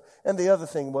it? So, and the other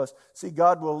thing was, see,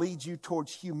 God will lead you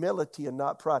towards humility and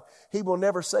not pride. He will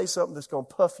never say something that's going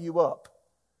to puff you up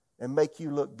and make you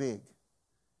look big.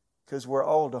 Because we're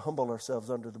all to humble ourselves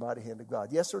under the mighty hand of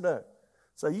God. Yes or no?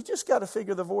 So you just got to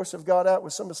figure the voice of God out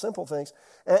with some of the simple things.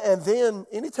 And then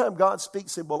anytime God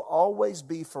speaks, it will always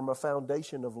be from a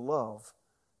foundation of love,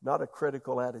 not a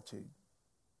critical attitude.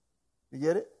 You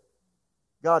get it?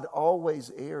 God always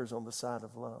errs on the side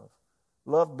of love.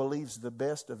 Love believes the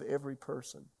best of every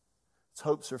person. Its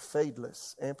hopes are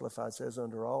fadeless, Amplified says,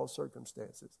 under all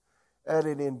circumstances. And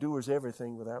it endures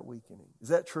everything without weakening. Is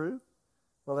that true?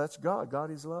 Well, that's God.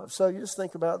 God is love. So you just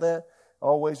think about that.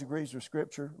 Always agrees with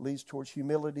Scripture, leads towards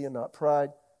humility and not pride,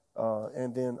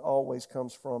 and then always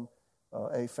comes from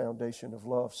a foundation of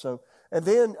love. So, and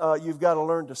then you've got to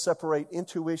learn to separate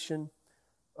intuition,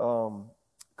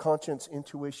 conscience,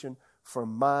 intuition,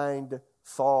 from mind,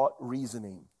 thought,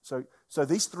 reasoning. So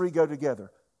these three go together.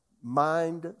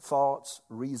 Mind, thoughts,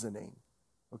 reasoning.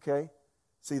 Okay?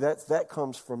 See, that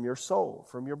comes from your soul,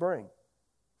 from your brain,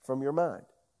 from your mind.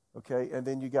 Okay? And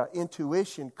then you got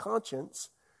intuition, conscience.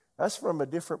 That's from a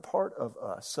different part of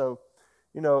us. So,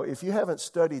 if you haven't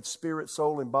studied spirit,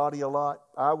 soul, and body a lot,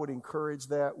 I would encourage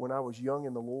that. When I was young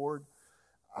in the Lord,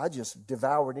 I just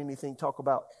devoured anything. Talk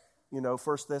about,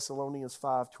 1 Thessalonians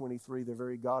 5:23, the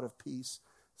very God of peace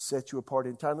set you apart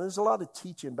in time. There's a lot of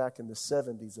teaching back in the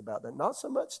 70s about that. Not so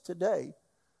much today,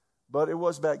 but it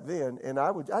was back then. And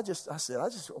I want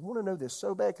to know this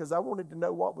so bad because I wanted to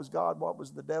know what was God, what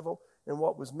was the devil, and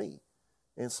what was me.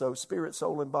 And so spirit,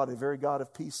 soul, and body, the very God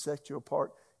of peace set you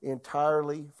apart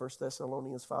entirely, 1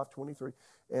 Thessalonians 5:23.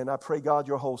 And I pray, God,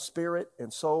 your whole spirit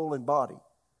and soul and body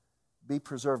be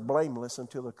preserved blameless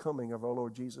until the coming of our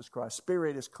Lord Jesus Christ.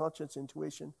 Spirit is conscience,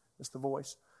 intuition. It's the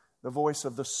voice. The voice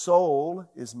of the soul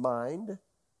is mind,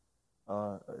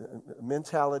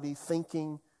 mentality,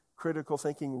 thinking, critical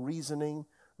thinking, reasoning.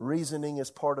 Reasoning is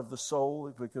part of the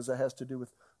soul because it has to do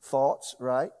with thoughts,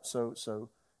 right? So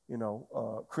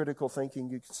critical thinking,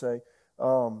 you could say.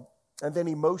 And then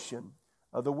emotion.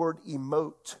 The word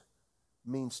emote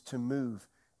means to move.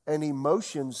 And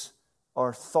emotions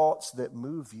are thoughts that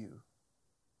move you,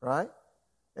 right?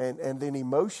 And then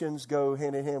emotions go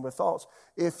hand in hand with thoughts.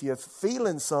 If you're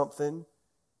feeling something,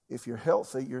 if you're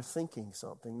healthy, you're thinking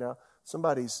something. Now,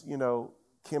 somebody's,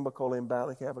 chemical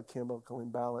imbalance, they have a chemical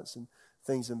imbalance and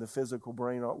things in the physical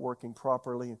brain aren't working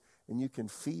properly. and you can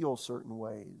feel certain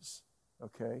ways,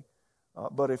 okay?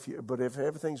 But if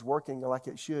everything's working like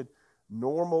it should,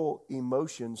 normal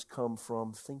emotions come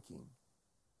from thinking.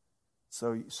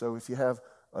 So if you have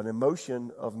an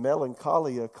emotion of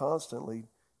melancholia constantly,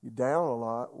 you're down a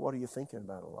lot, what are you thinking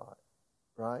about a lot,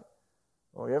 right?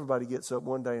 Or everybody gets up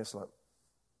one day and it's like,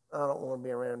 I don't want to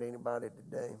be around anybody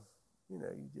today. You know,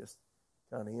 you just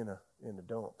kind of in a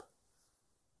dump.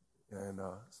 And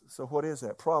so what is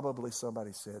that? Probably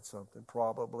somebody said something.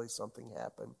 Probably something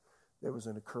happened. There was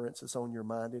an occurrence that's on your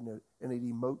mind, and it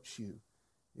emotes you.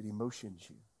 It emotions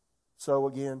you. So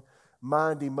again,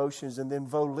 mind, emotions, and then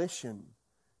volition.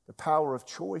 The power of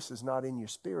choice is not in your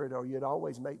spirit, or you'd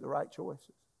always make the right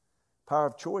choices. Power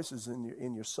of choice is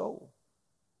in your soul.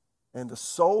 And the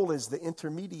soul is the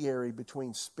intermediary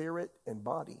between spirit and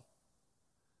body.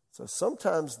 So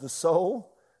sometimes the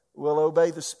soul will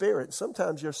obey the spirit.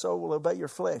 Sometimes your soul will obey your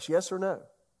flesh. Yes or no?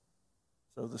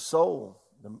 So the soul,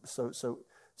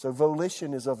 so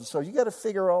volition is of. So you got to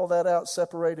figure all that out,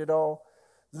 separate it all.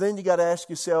 Then you got to ask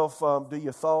yourself, do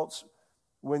your thoughts,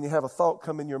 when you have a thought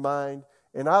come in your mind,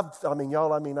 and I've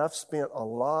spent a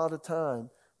lot of time,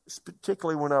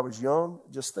 particularly when I was young,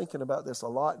 just thinking about this a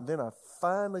lot, and then I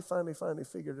finally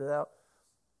figured it out.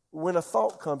 When a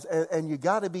thought comes, and you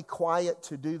got to be quiet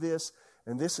to do this,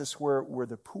 and this is where we're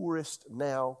the poorest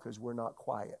now because we're not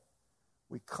quiet.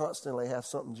 We constantly have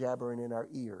something jabbering in our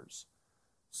ears.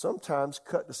 Sometimes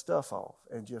cut the stuff off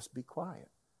and just be quiet.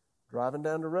 Driving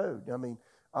down the road. I mean,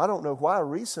 I don't know why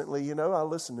recently, I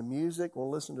listen to music, want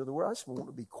to listen to the word. I just want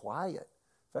to be quiet.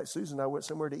 In fact, Susan and I went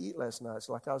somewhere to eat last night. It's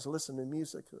like I was listening to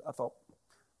music. I thought,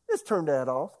 let's turn that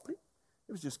off. It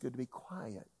was just good to be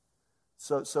quiet.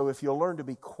 So if you'll learn to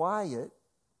be quiet,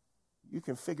 you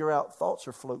can figure out thoughts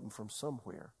are floating from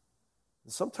somewhere.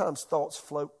 And sometimes thoughts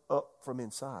float up from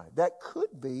inside. That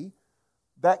could be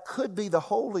the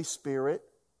Holy Spirit,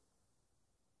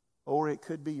 or it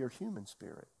could be your human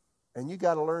spirit. And you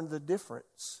got to learn the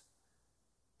difference.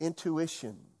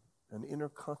 Intuition, an inner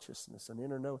consciousness, an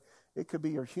inner knowing. It could be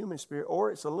your human spirit,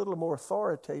 or it's a little more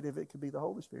authoritative. It could be the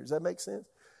Holy Spirit. Does that make sense?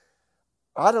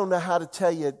 I don't know how to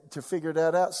tell you to figure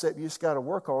that out, except you just got to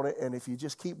work on it. And if you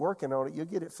just keep working on it, you'll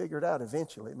get it figured out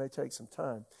eventually. It may take some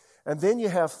time. And then you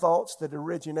have thoughts that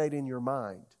originate in your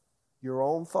mind, your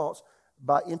own thoughts,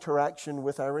 by interaction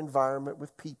with our environment,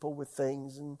 with people, with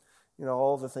things, and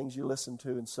all the things you listen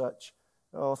to and such.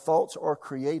 Thoughts are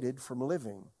created from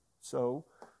living. So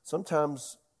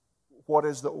sometimes what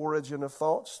is the origin of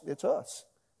thoughts? It's us.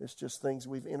 It's just things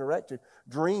we've interacted.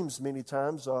 Dreams many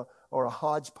times are a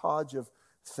hodgepodge of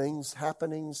things,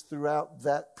 happenings throughout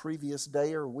that previous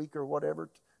day or week or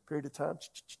whatever period of time.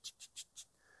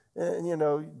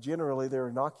 And, generally they're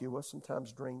innocuous.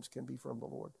 Sometimes dreams can be from the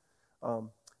Lord.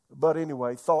 But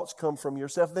anyway, thoughts come from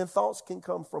yourself. Then thoughts can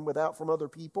come from without, from other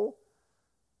people.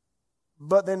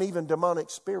 But then even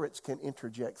demonic spirits can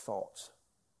interject thoughts.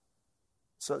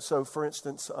 So for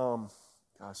instance,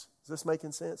 is this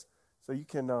making sense? So you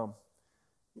can,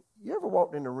 you ever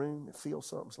walked in a room and feel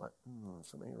something? It's like,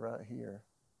 something right here.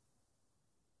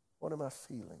 What am I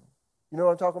feeling? You know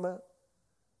what I'm talking about?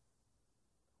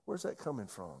 Where's that coming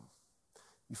from?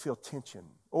 You feel tension.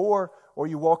 Or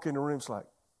you walk in a room, it's like,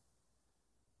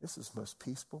 this is the most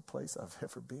peaceful place I've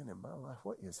ever been in my life.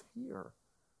 What is here?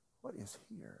 What is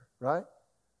here? Right?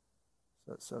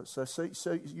 So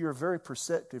you're a very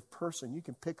perceptive person. You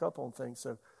can pick up on things.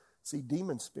 So, see,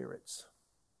 demon spirits,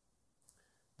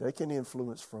 they can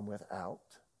influence from without.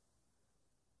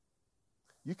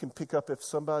 You can pick up if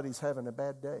somebody's having a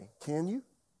bad day. Can you?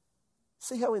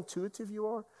 See how intuitive you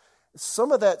are?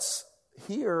 Some of that's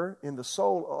here in the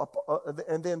soul,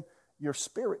 and then your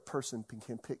spirit person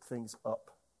can pick things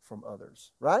up from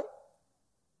others, right?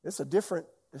 This is a different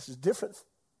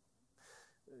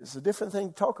thing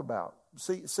to talk about.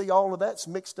 See, all of that's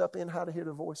mixed up in how to hear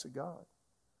the voice of God.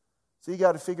 So you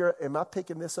got to figure out, am I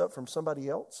picking this up from somebody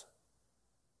else?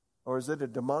 Or is it a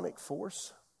demonic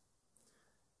force?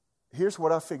 Here's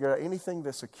what I figured out. Anything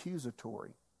that's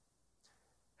accusatory,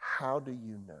 how do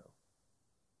you know?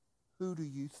 Who do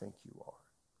you think you are?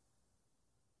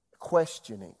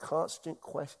 Questioning, constant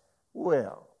question.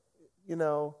 Well,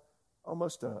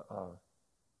 almost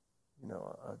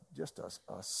just a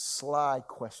sly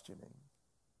questioning.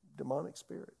 Demonic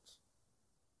spirits.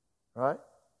 Right?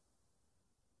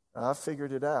 I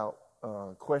figured it out.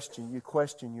 You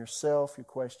question yourself, you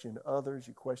question others,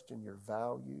 you question your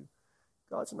value.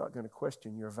 God's not going to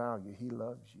question your value. He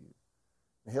loves you.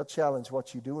 And He'll challenge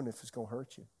what you're doing if it's going to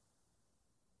hurt you.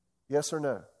 Yes or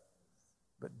no?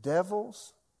 But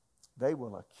devils, they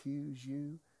will accuse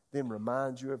you, then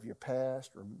remind you of your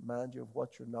past, remind you of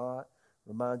what you're not,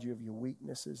 remind you of your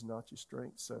weaknesses, not your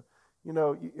strengths. So,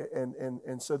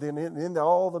 and so then in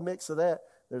all the mix of that,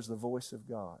 there's the voice of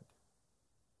God.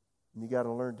 And you got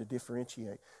to learn to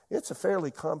differentiate. It's a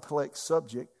fairly complex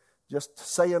subject. Just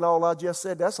saying all I just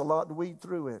said, that's a lot to weed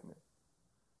through, isn't it?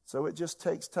 So it just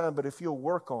takes time. But if you'll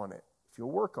work on it,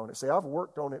 say, I've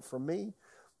worked on it for me.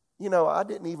 I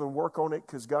didn't even work on it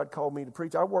because God called me to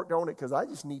preach. I worked on it because I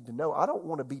just need to know. I don't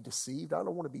want to be deceived. I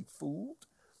don't want to be fooled.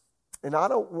 And I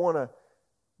don't want to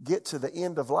get to the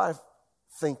end of life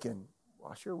thinking,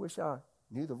 well, I sure wish I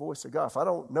knew the voice of God. If I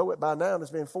don't know it by now and it's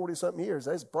been 40-something years,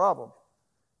 that's a problem.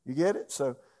 You get it?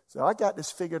 So I got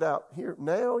this figured out here.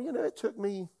 Now, it took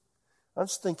me, I'm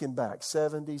just thinking back,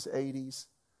 70s, 80s.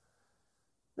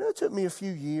 It took me a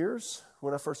few years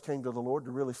when I first came to the Lord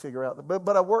to really figure out.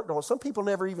 But I worked on it. Some people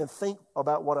never even think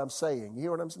about what I'm saying. You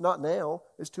hear what I'm saying? Not now.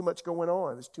 There's too much going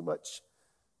on. There's too much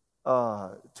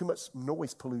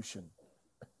noise pollution.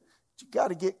 You got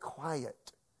to get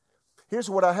quiet. Here's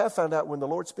what I have found out when the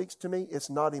Lord speaks to me. It's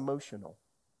not emotional.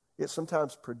 It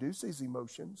sometimes produces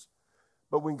emotions.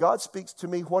 But when God speaks to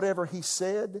me, whatever He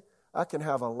said, I can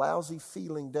have a lousy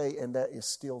feeling day and that is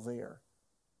still there.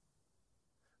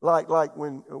 Like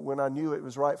when I knew it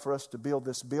was right for us to build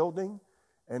this building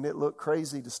and it looked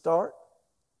crazy to start.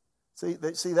 See,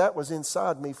 that was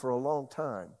inside me for a long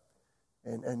time.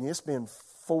 And it's been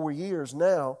 4 years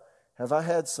now. Have I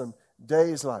had some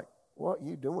days like, what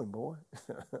you doing, boy?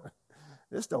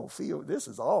 This is awful.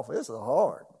 This is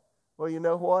hard. Well, you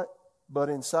know what? But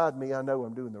inside me, I know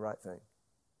I'm doing the right thing.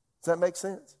 Does that make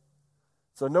sense?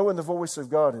 So knowing the voice of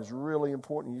God is really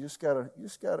important. You just gotta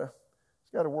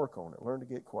work on it. Learn to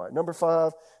get quiet. Number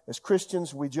 5, as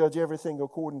Christians, we judge everything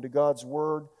according to God's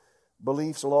word,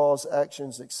 beliefs, laws,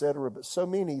 actions, etc. But so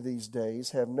many these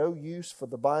days have no use for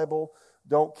the Bible,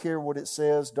 don't care what it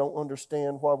says, don't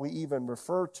understand why we even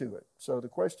refer to it. So the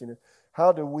question is,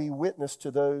 how do we witness to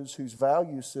those whose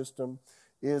value system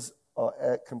is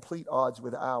at complete odds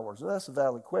with ours? And that's a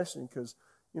valid question because,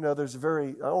 there's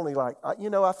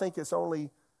I think it's only,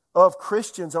 of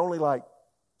Christians, only like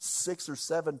 6 or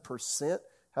 7%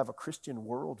 have a Christian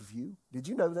worldview. Did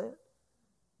you know that?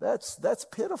 That's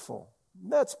pitiful.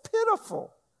 That's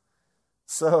pitiful.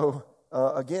 So,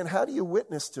 again, how do you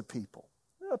witness to people?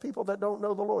 People that don't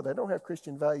know the Lord. They don't have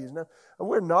Christian values. Now,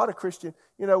 we're not a Christian.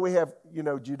 We have,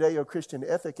 Judeo-Christian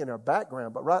ethic in our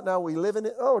background, but right now we live in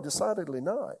it? Oh, decidedly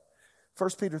not. 1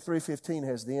 Peter 3:15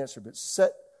 has the answer, but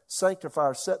set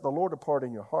the Lord apart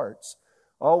in your hearts.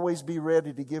 Always be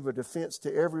ready to give a defense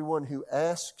to everyone who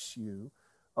asks you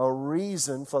a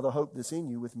reason for the hope that's in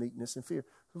you with meekness and fear.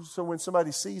 So when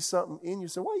somebody sees something in you,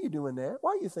 say, why are you doing that?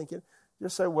 Why are you thinking?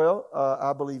 Just say, well,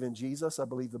 I believe in Jesus. I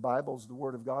believe the Bible is the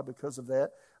Word of God. Because of that,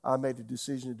 I made a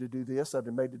decision to do this. I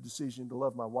made a decision to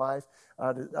love my wife.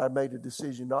 I made a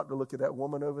decision not to look at that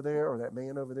woman over there or that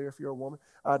man over there if you're a woman.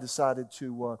 I decided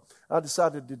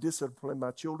to discipline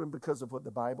my children because of what the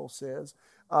Bible says.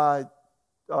 I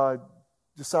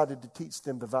decided to teach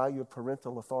them the value of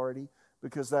parental authority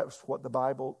because that's what the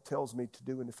Bible tells me to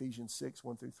do in Ephesians 6,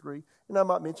 1-3. And I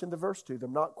might mention the verse to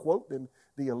them, not quote them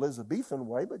the Elizabethan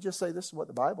way, but just say this is what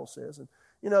the Bible says. And,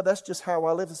 that's just how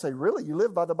I live. And say, really, you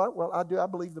live by the Bible? Well, I do. I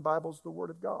believe the Bible is the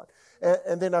Word of God.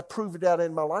 And then I prove it out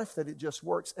in my life that it just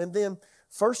works. And then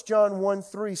 1 John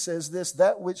 1:3 says this,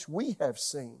 that which we have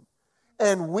seen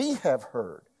and we have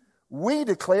heard, we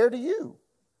declare to you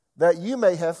that you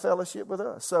may have fellowship with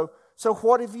us. So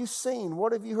what have you seen?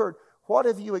 What have you heard? What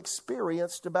have you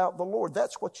experienced about the Lord?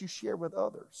 That's what you share with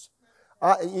others.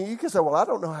 You can say, well, I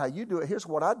don't know how you do it. Here's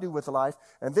what I do with life,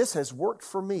 and this has worked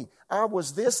for me. I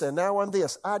was this, and now I'm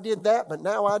this. I did that, but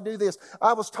now I do this.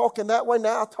 I was talking that way,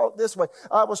 now I talk this way.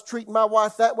 I was treating my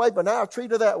wife that way, but now I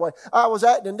treat her that way. I was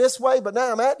acting this way, but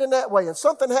now I'm acting that way. And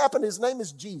something happened. His name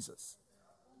is Jesus,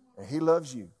 and He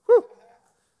loves you. Whew.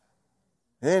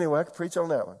 Anyway, I could preach on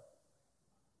that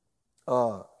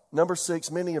one. Number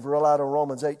 6, many have relied on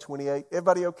Romans 8:28.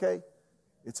 Everybody okay?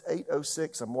 It's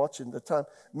 8:06. I'm watching the time.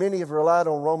 Many have relied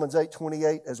on Romans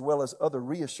 8:28 as well as other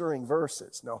reassuring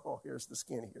verses. No, here's the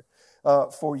skinny here.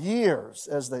 For years,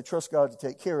 as they trust God to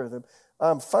take care of them,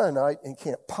 I'm finite and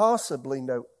can't possibly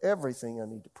know everything I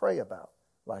need to pray about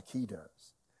like He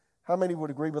does. How many would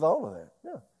agree with all of that?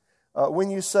 Yeah. When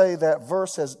you say that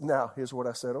verse now here's what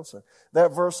I said also.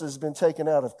 That verse has been taken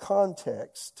out of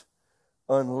context.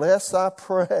 Unless I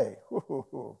pray,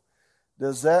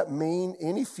 does that mean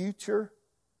any future?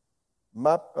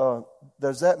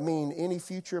 Does that mean any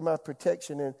future? My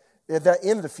protection in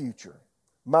the future,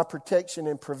 my protection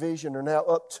and provision are now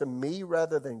up to me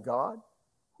rather than God.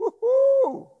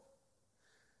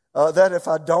 That if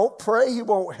I don't pray, He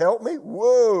won't help me.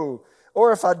 Whoa!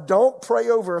 Or if I don't pray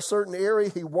over a certain area,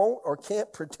 he won't or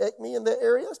can't protect me in that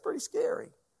area. That's pretty scary.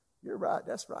 You're right.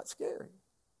 That's right, scary.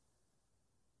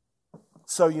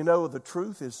 So the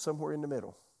truth is somewhere in the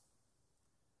middle.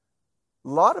 A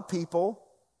lot of people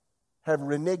have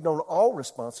reneged on all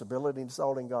responsibility and it's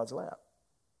all in God's lap.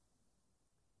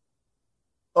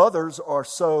 Others are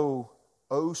so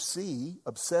OC,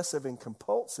 obsessive and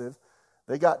compulsive,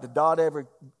 they got to dot every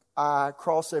I,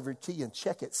 cross every T, and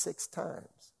check it 6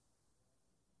 times.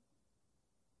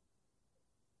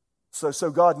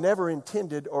 So God never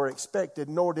intended or expected,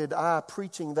 nor did I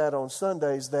preaching that on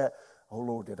Sundays that, oh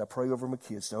Lord, did I pray over my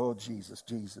kids? Oh, Jesus,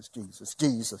 Jesus, Jesus,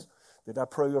 Jesus. Did I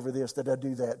pray over this? Did I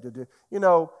do that?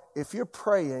 If you're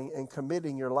praying and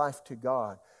committing your life to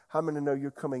God, how many know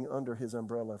you're coming under His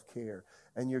umbrella of care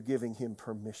and you're giving Him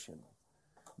permission?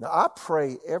 Now, I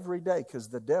pray every day because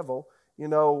the devil,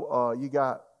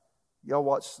 y'all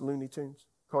watch Looney Tunes,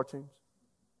 cartoons?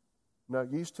 No,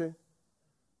 used to?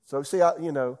 So see,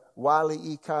 Wile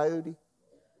E. Coyote.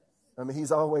 I mean,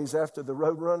 he's always after the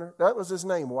Roadrunner. That was his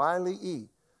name, Wile E.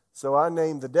 So I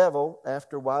named the devil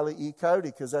after Wile E. Coyote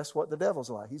because that's what the devil's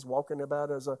like. He's walking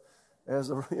about as a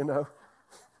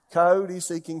coyote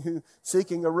seeking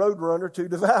a roadrunner to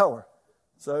devour.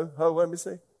 So, let me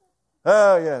see.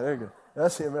 Oh yeah, there you go.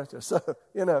 That's him right there.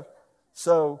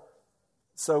 So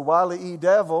Wile E.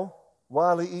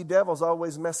 Devil's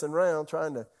always messing around,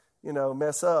 trying to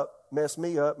mess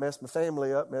me up, mess my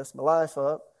family up, mess my life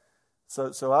up.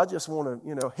 So I just want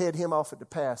to, head him off at the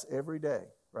pass every day,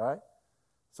 right?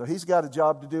 So he's got a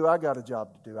job to do. I got a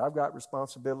job to do. I've got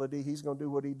responsibility. He's going to do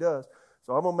what he does.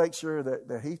 So I'm going to make sure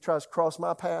that he tries to cross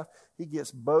my path. He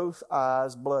gets both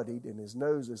eyes bloodied and his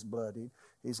nose is bloodied.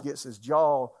 He gets his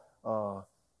jaw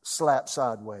slapped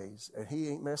sideways. And he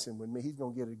ain't messing with me. He's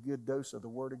going to get a good dose of the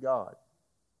Word of God.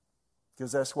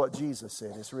 Because that's what Jesus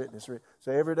said. It's written. So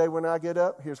every day when I get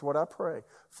up, here's what I pray.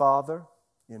 Father,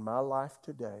 in my life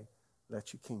today,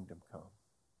 let your kingdom come.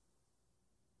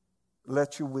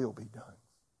 Let your will be done.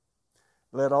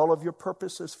 Let all of your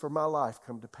purposes for my life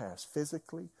come to pass,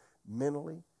 physically,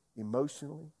 mentally,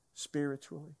 emotionally,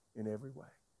 spiritually, in every way.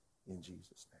 In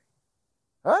Jesus' name.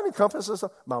 That encompasses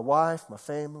my wife, my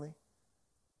family,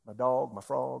 my dog, my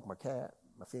frog, my cat,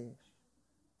 my fish.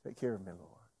 Take care of me, Lord.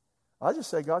 I just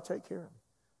say, God, take care of me.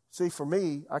 See, for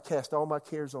me, I cast all my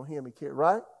cares on Him.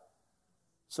 Right?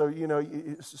 So,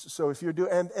 so if you're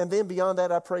doing, and then beyond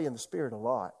that, I pray in the Spirit a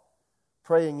lot.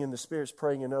 Praying in the Spirit,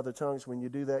 praying in other tongues. When you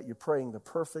do that, you're praying the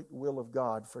perfect will of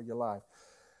God for your life.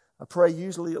 I pray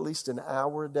usually at least an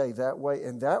hour a day that way.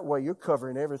 And that way you're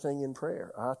covering everything in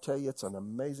prayer. I tell you, it's an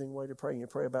amazing way to pray. You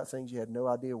pray about things you had no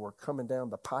idea were coming down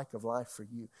the pike of life for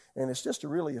you. And it's just a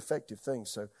really effective thing.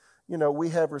 So, we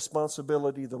have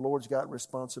responsibility. The Lord's got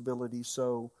responsibility.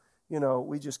 So,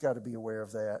 we just got to be aware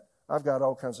of that. I've got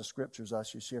all kinds of scriptures I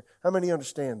should share. How many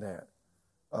understand that?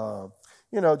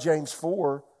 James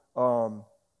 4,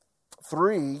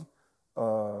 3,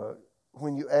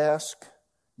 when you ask,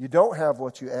 you don't have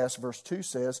what you ask, verse 2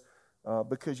 says,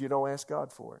 because you don't ask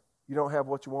God for it. You don't have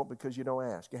what you want because you don't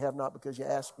ask. You have not because you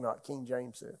ask not, King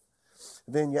James said.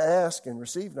 Then you ask and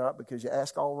receive not because you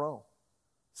ask all wrong.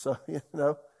 So,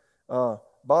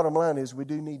 bottom line is we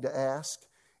do need to ask.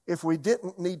 If we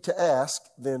didn't need to ask,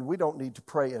 then we don't need to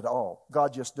pray at all.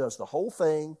 God just does the whole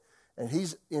thing, and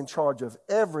He's in charge of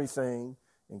everything.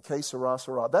 In que sera,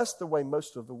 sera. That's the way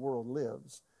most of the world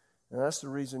lives. And that's the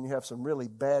reason you have some really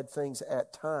bad things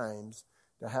at times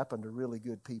that happen to really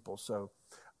good people. So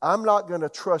I'm not going to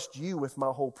trust you with my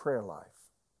whole prayer life.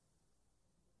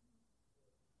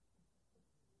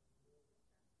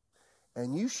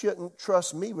 And you shouldn't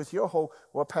trust me with your whole,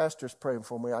 pastor's praying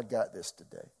for me, I got this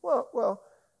today. Well,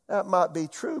 that might be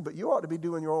true, but you ought to be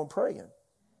doing your own praying.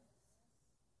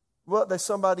 Well, there's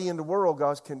somebody in the world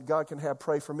God can have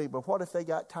pray for me, but what if they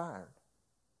got tired?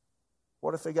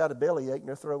 What if they got a bellyache and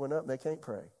they're throwing up and they can't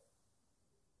pray?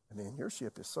 And then your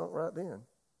ship is sunk right then.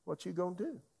 What you going to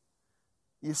do?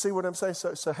 You see what I'm saying?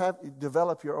 So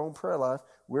develop your own prayer life.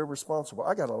 We're responsible.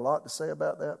 I got a lot to say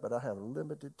about that, but I have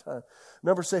limited time.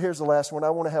 Here's the last one.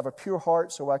 I want to have a pure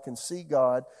heart so I can see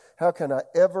God. How can I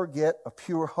ever get a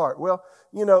pure heart? Well,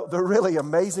 the really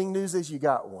amazing news is you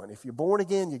got one. If you're born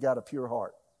again, you got a pure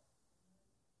heart.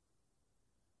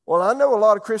 Well, I know a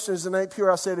lot of Christians that ain't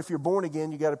pure. I said, if you're born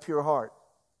again, you got a pure heart.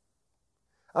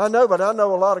 I know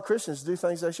a lot of Christians do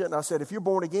things they shouldn't. I said, if you're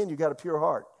born again, you got a pure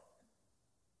heart.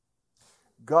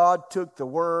 God took the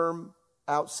worm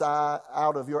out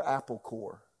of your apple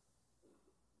core.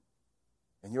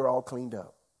 And you're all cleaned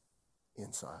up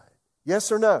inside.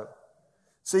 Yes or no?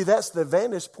 See, that's the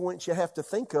vantage point you have to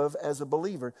think of as a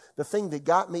believer. The thing that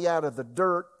got me out of the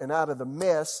dirt and out of the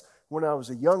mess when I was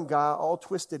a young guy, all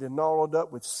twisted and gnarled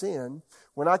up with sin.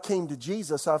 When I came to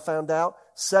Jesus, I found out,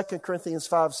 2 Corinthians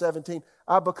 5:17,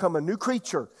 I become a new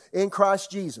creature in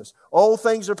Christ Jesus. Old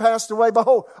things are passed away.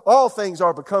 Behold, all things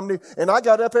are become new. And I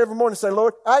got up every morning and said,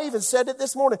 Lord, I even said it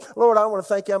this morning. Lord, I want to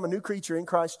thank you. I'm a new creature in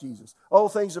Christ Jesus.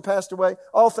 Old things are passed away.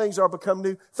 All things are become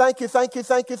new. Thank you, thank you,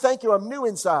 thank you, thank you. I'm new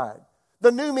inside.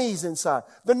 The new me's inside.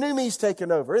 The new me's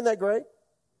taken over. Isn't that great?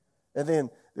 And then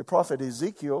the prophet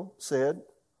Ezekiel said,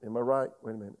 am I right?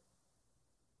 Wait a minute.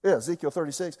 Yeah, Ezekiel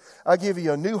 36. I'll give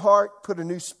you a new heart, put a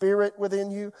new spirit within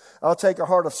you. I'll take a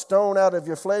heart of stone out of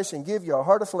your flesh and give you a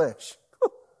heart of flesh.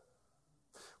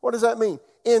 What does that mean?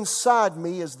 Inside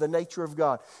me is the nature of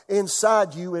God.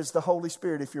 Inside you is the Holy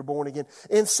Spirit if you're born again.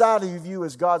 Inside of you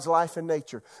is God's life and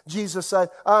nature. Jesus said,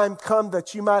 I am come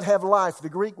that you might have life. The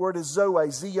Greek word is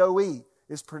zoe, Z-O-E.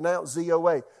 It's pronounced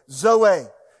Z-O-A. Zoe.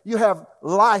 You have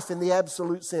life in the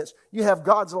absolute sense. You have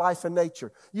God's life and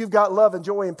nature. You've got love and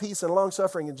joy and peace and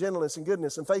long-suffering and gentleness and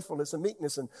goodness and faithfulness and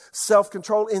meekness and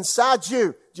self-control inside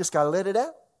you. Just got to let it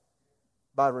out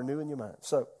by renewing your mind.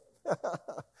 So,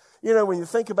 when you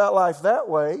think about life that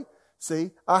way,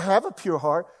 see, I have a pure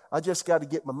heart. I just got to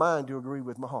get my mind to agree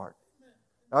with my heart.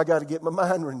 I got to get my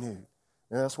mind renewed.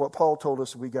 And that's what Paul told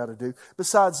us we got to do.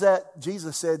 Besides that,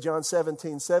 Jesus said, John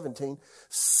 17:17,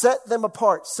 set them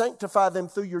apart, sanctify them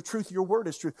through your truth. Your word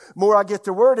is truth. The more I get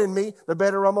the word in me, the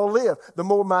better I'm going to live. The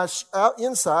more my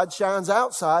inside shines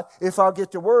outside if I'll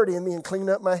get the word in me and clean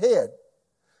up my head.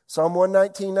 Psalm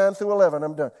 119, 9 through 11,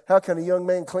 I'm done. How can a young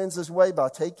man cleanse his way? By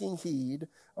taking heed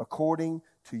according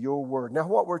to your word. Now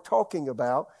what we're talking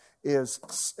about is,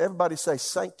 everybody say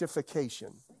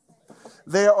sanctification.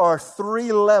 There are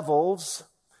 3 levels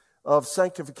of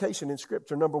sanctification in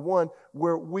Scripture. Number 1,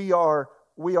 where we are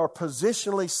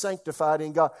positionally sanctified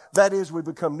in God. That is, we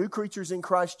become new creatures in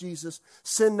Christ Jesus.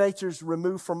 Sin nature is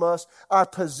removed from us. Our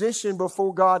position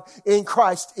before God in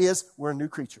Christ is we're a new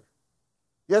creature.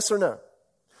 Yes or no?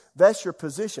 That's your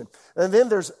position. And then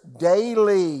there's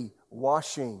daily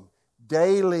washing,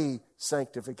 daily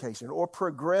sanctification, or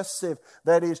progressive.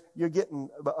 That is, you're getting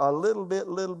a little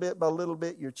bit by little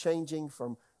bit. You're changing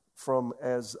from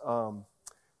as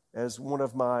one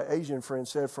of my Asian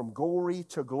friends said, from glory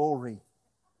to glory.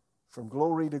 From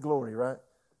glory to glory, right?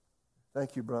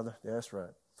 Thank you, brother. Yeah, that's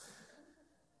right.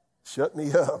 Shut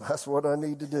me up. That's what I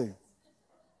need to do.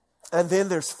 And then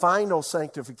there's final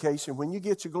sanctification. When you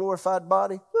get your glorified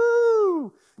body,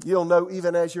 woo, you'll know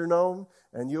even as you're known,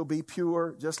 and you'll be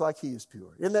pure just like He is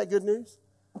pure. Isn't that good news?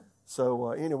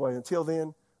 So anyway, until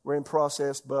then, we're in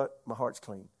process, but my heart's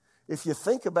clean. If you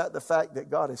think about the fact that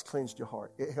God has cleansed your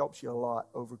heart, it helps you a lot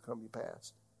overcome your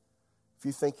past. If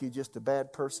you think you're just a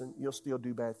bad person, you'll still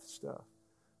do bad stuff.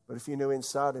 But if you know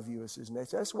inside of you is His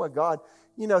nature, that's why God,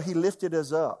 He lifted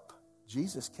us up.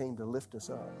 Jesus came to lift us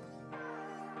up.